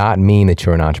does not mean that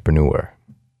you're an entrepreneur.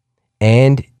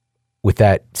 And with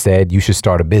that said, you should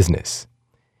start a business.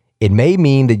 It may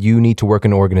mean that you need to work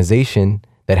in an organization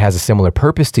that has a similar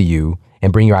purpose to you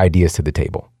and bring your ideas to the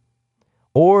table.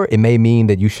 Or it may mean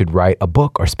that you should write a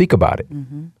book or speak about it.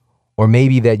 Mm-hmm. Or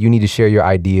maybe that you need to share your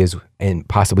ideas and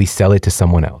possibly sell it to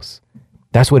someone else.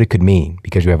 That's what it could mean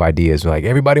because you have ideas. Like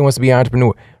everybody wants to be an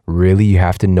entrepreneur. Really, you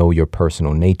have to know your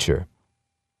personal nature.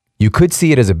 You could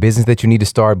see it as a business that you need to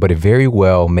start, but it very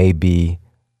well may be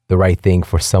the right thing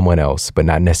for someone else, but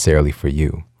not necessarily for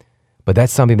you. But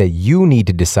that's something that you need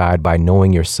to decide by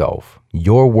knowing yourself,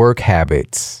 your work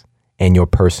habits, and your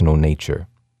personal nature.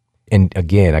 And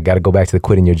again, I got to go back to the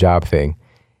quitting your job thing.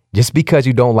 Just because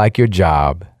you don't like your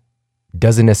job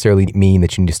doesn't necessarily mean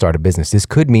that you need to start a business. This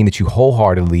could mean that you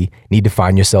wholeheartedly need to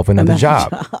find yourself another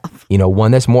job. You know,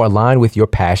 one that's more aligned with your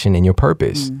passion and your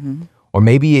purpose. Mm-hmm. Or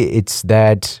maybe it's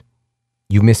that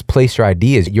you misplaced your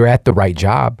ideas. You're at the right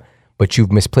job, but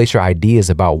you've misplaced your ideas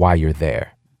about why you're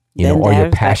there. You know, or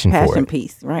your passion for it. Passion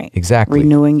piece, right? Exactly.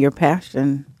 Renewing your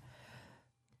passion.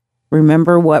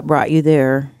 Remember what brought you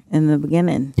there in the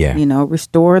beginning. Yeah. You know,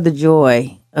 restore the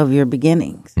joy of your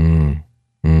beginnings. Mm-hmm.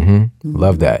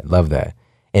 Love that.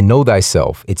 And know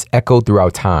thyself. It's echoed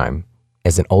throughout time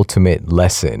as an ultimate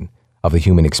lesson of the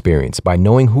human experience. By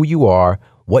knowing who you are,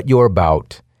 what you're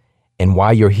about, and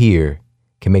why you're here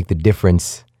can make the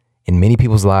difference in many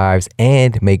people's lives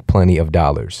and make plenty of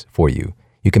dollars for you.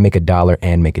 You can make $1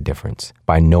 and make a difference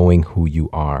by knowing who you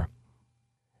are.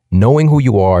 Knowing who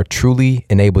you are truly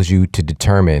enables you to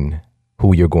determine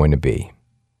who you're going to be.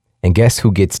 And guess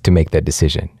who gets to make that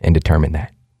decision and determine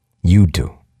that? You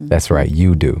do. That's right,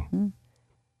 you do.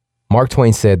 Mark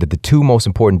Twain said that the two most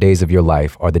important days of your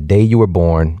life are the day you were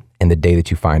born and the day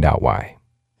that you find out why.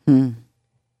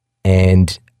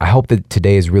 And I hope that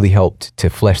today has really helped to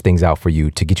flesh things out for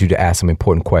you, to get you to ask some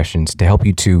important questions, to help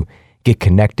you to get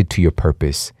connected to your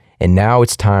purpose. And now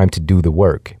it's time to do the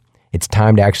work. It's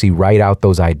time to actually write out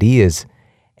those ideas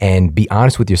and be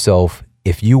honest with yourself.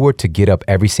 If you were to get up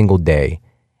every single day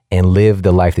and live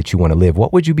the life that you want to live,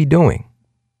 what would you be doing?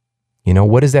 You know,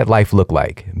 what does that life look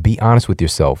like? Be honest with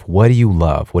yourself. What do you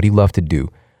love? What do you love to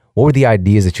do? What were the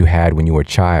ideas that you had when you were a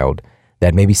child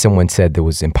that maybe someone said that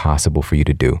was impossible for you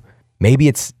to do? Maybe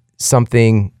it's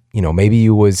something, you know, maybe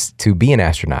you was to be an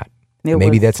astronaut.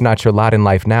 Maybe that's not your lot in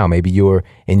life now. Maybe you're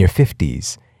in your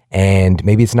 50s and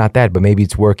maybe it's not that, but maybe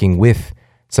it's working with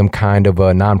some kind of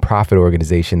a nonprofit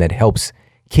organization that helps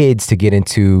kids to get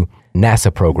into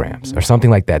NASA programs or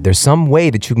something like that. There's some way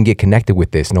that you can get connected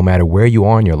with this no matter where you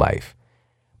are in your life.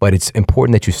 But it's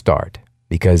important that you start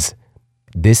because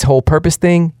this whole purpose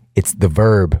thing, it's the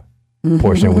verb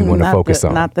portion we want to focus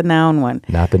on. Not the noun one.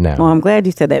 Not the noun. Well, I'm glad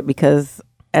you said that because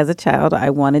as a child, I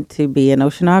wanted to be an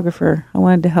oceanographer. I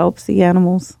wanted to help sea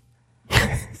animals.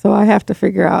 So I have to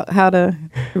figure out how to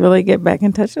really get back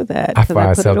in touch with that. I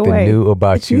find something new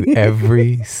about you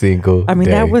every single day.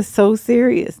 That was so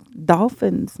serious.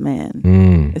 Dolphins,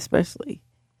 man, especially.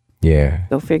 Yeah.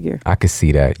 Go figure. I could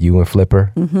see that. You and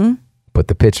Flipper. Mm-hmm. Put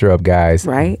the picture up, guys.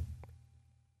 Right.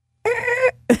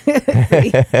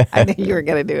 See, I knew you were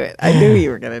going to do it.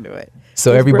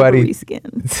 So everybody,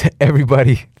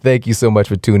 thank you so much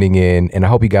for tuning in. And I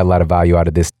hope you got a lot of value out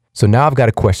of this. So now I've got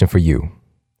a question for you.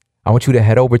 I want you to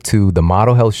head over to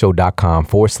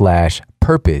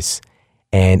themodelhealthshow.com/purpose.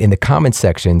 And in the comment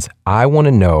sections, I want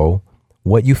to know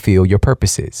what you feel your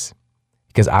purpose is.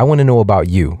 Because I want to know about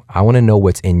you. I want to know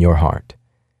what's in your heart.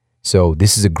 So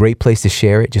this is a great place to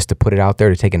share it, just to put it out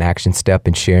there, to take an action step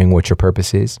in sharing what your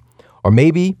purpose is. Or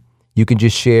maybe you can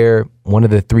just share one of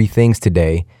the 3 things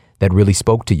today that really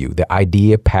spoke to you, the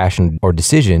idea, passion, or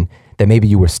decision that maybe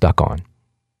you were stuck on.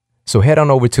 So head on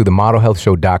over to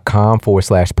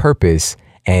themodelhealthshow.com/purpose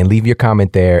and leave your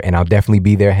comment there. And I'll definitely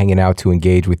be there hanging out to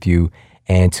engage with you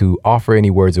and to offer any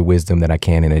words of wisdom that I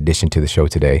can in addition to the show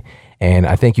today. And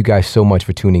I thank you guys so much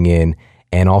for tuning in.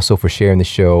 and also for sharing the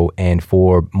show, and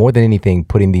for more than anything,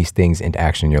 putting these things into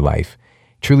action in your life.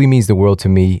 It truly means the world to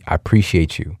me. I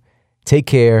appreciate you. Take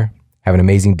care. Have an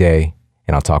amazing day,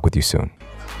 and I'll talk with you soon.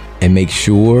 And make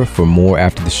sure for more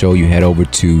after the show, you head over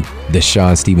to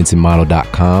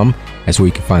theshawnstevensonmodel.com. That's where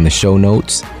you can find the show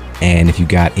notes. And if you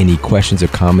got any questions or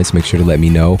comments, make sure to let me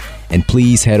know. And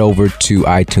please head over to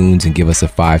iTunes and give us a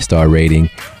 5-star rating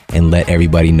and let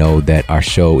everybody know that our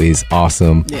show is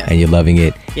awesome and you're loving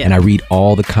it. Yeah. And I read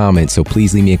all the comments, so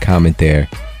please leave me a comment there.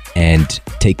 And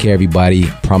take care, everybody.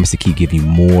 Promise to keep giving you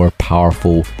more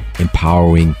powerful,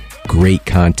 empowering, great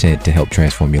content to help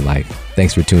transform your life.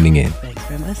 Thanks for tuning in. Thanks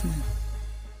for listening.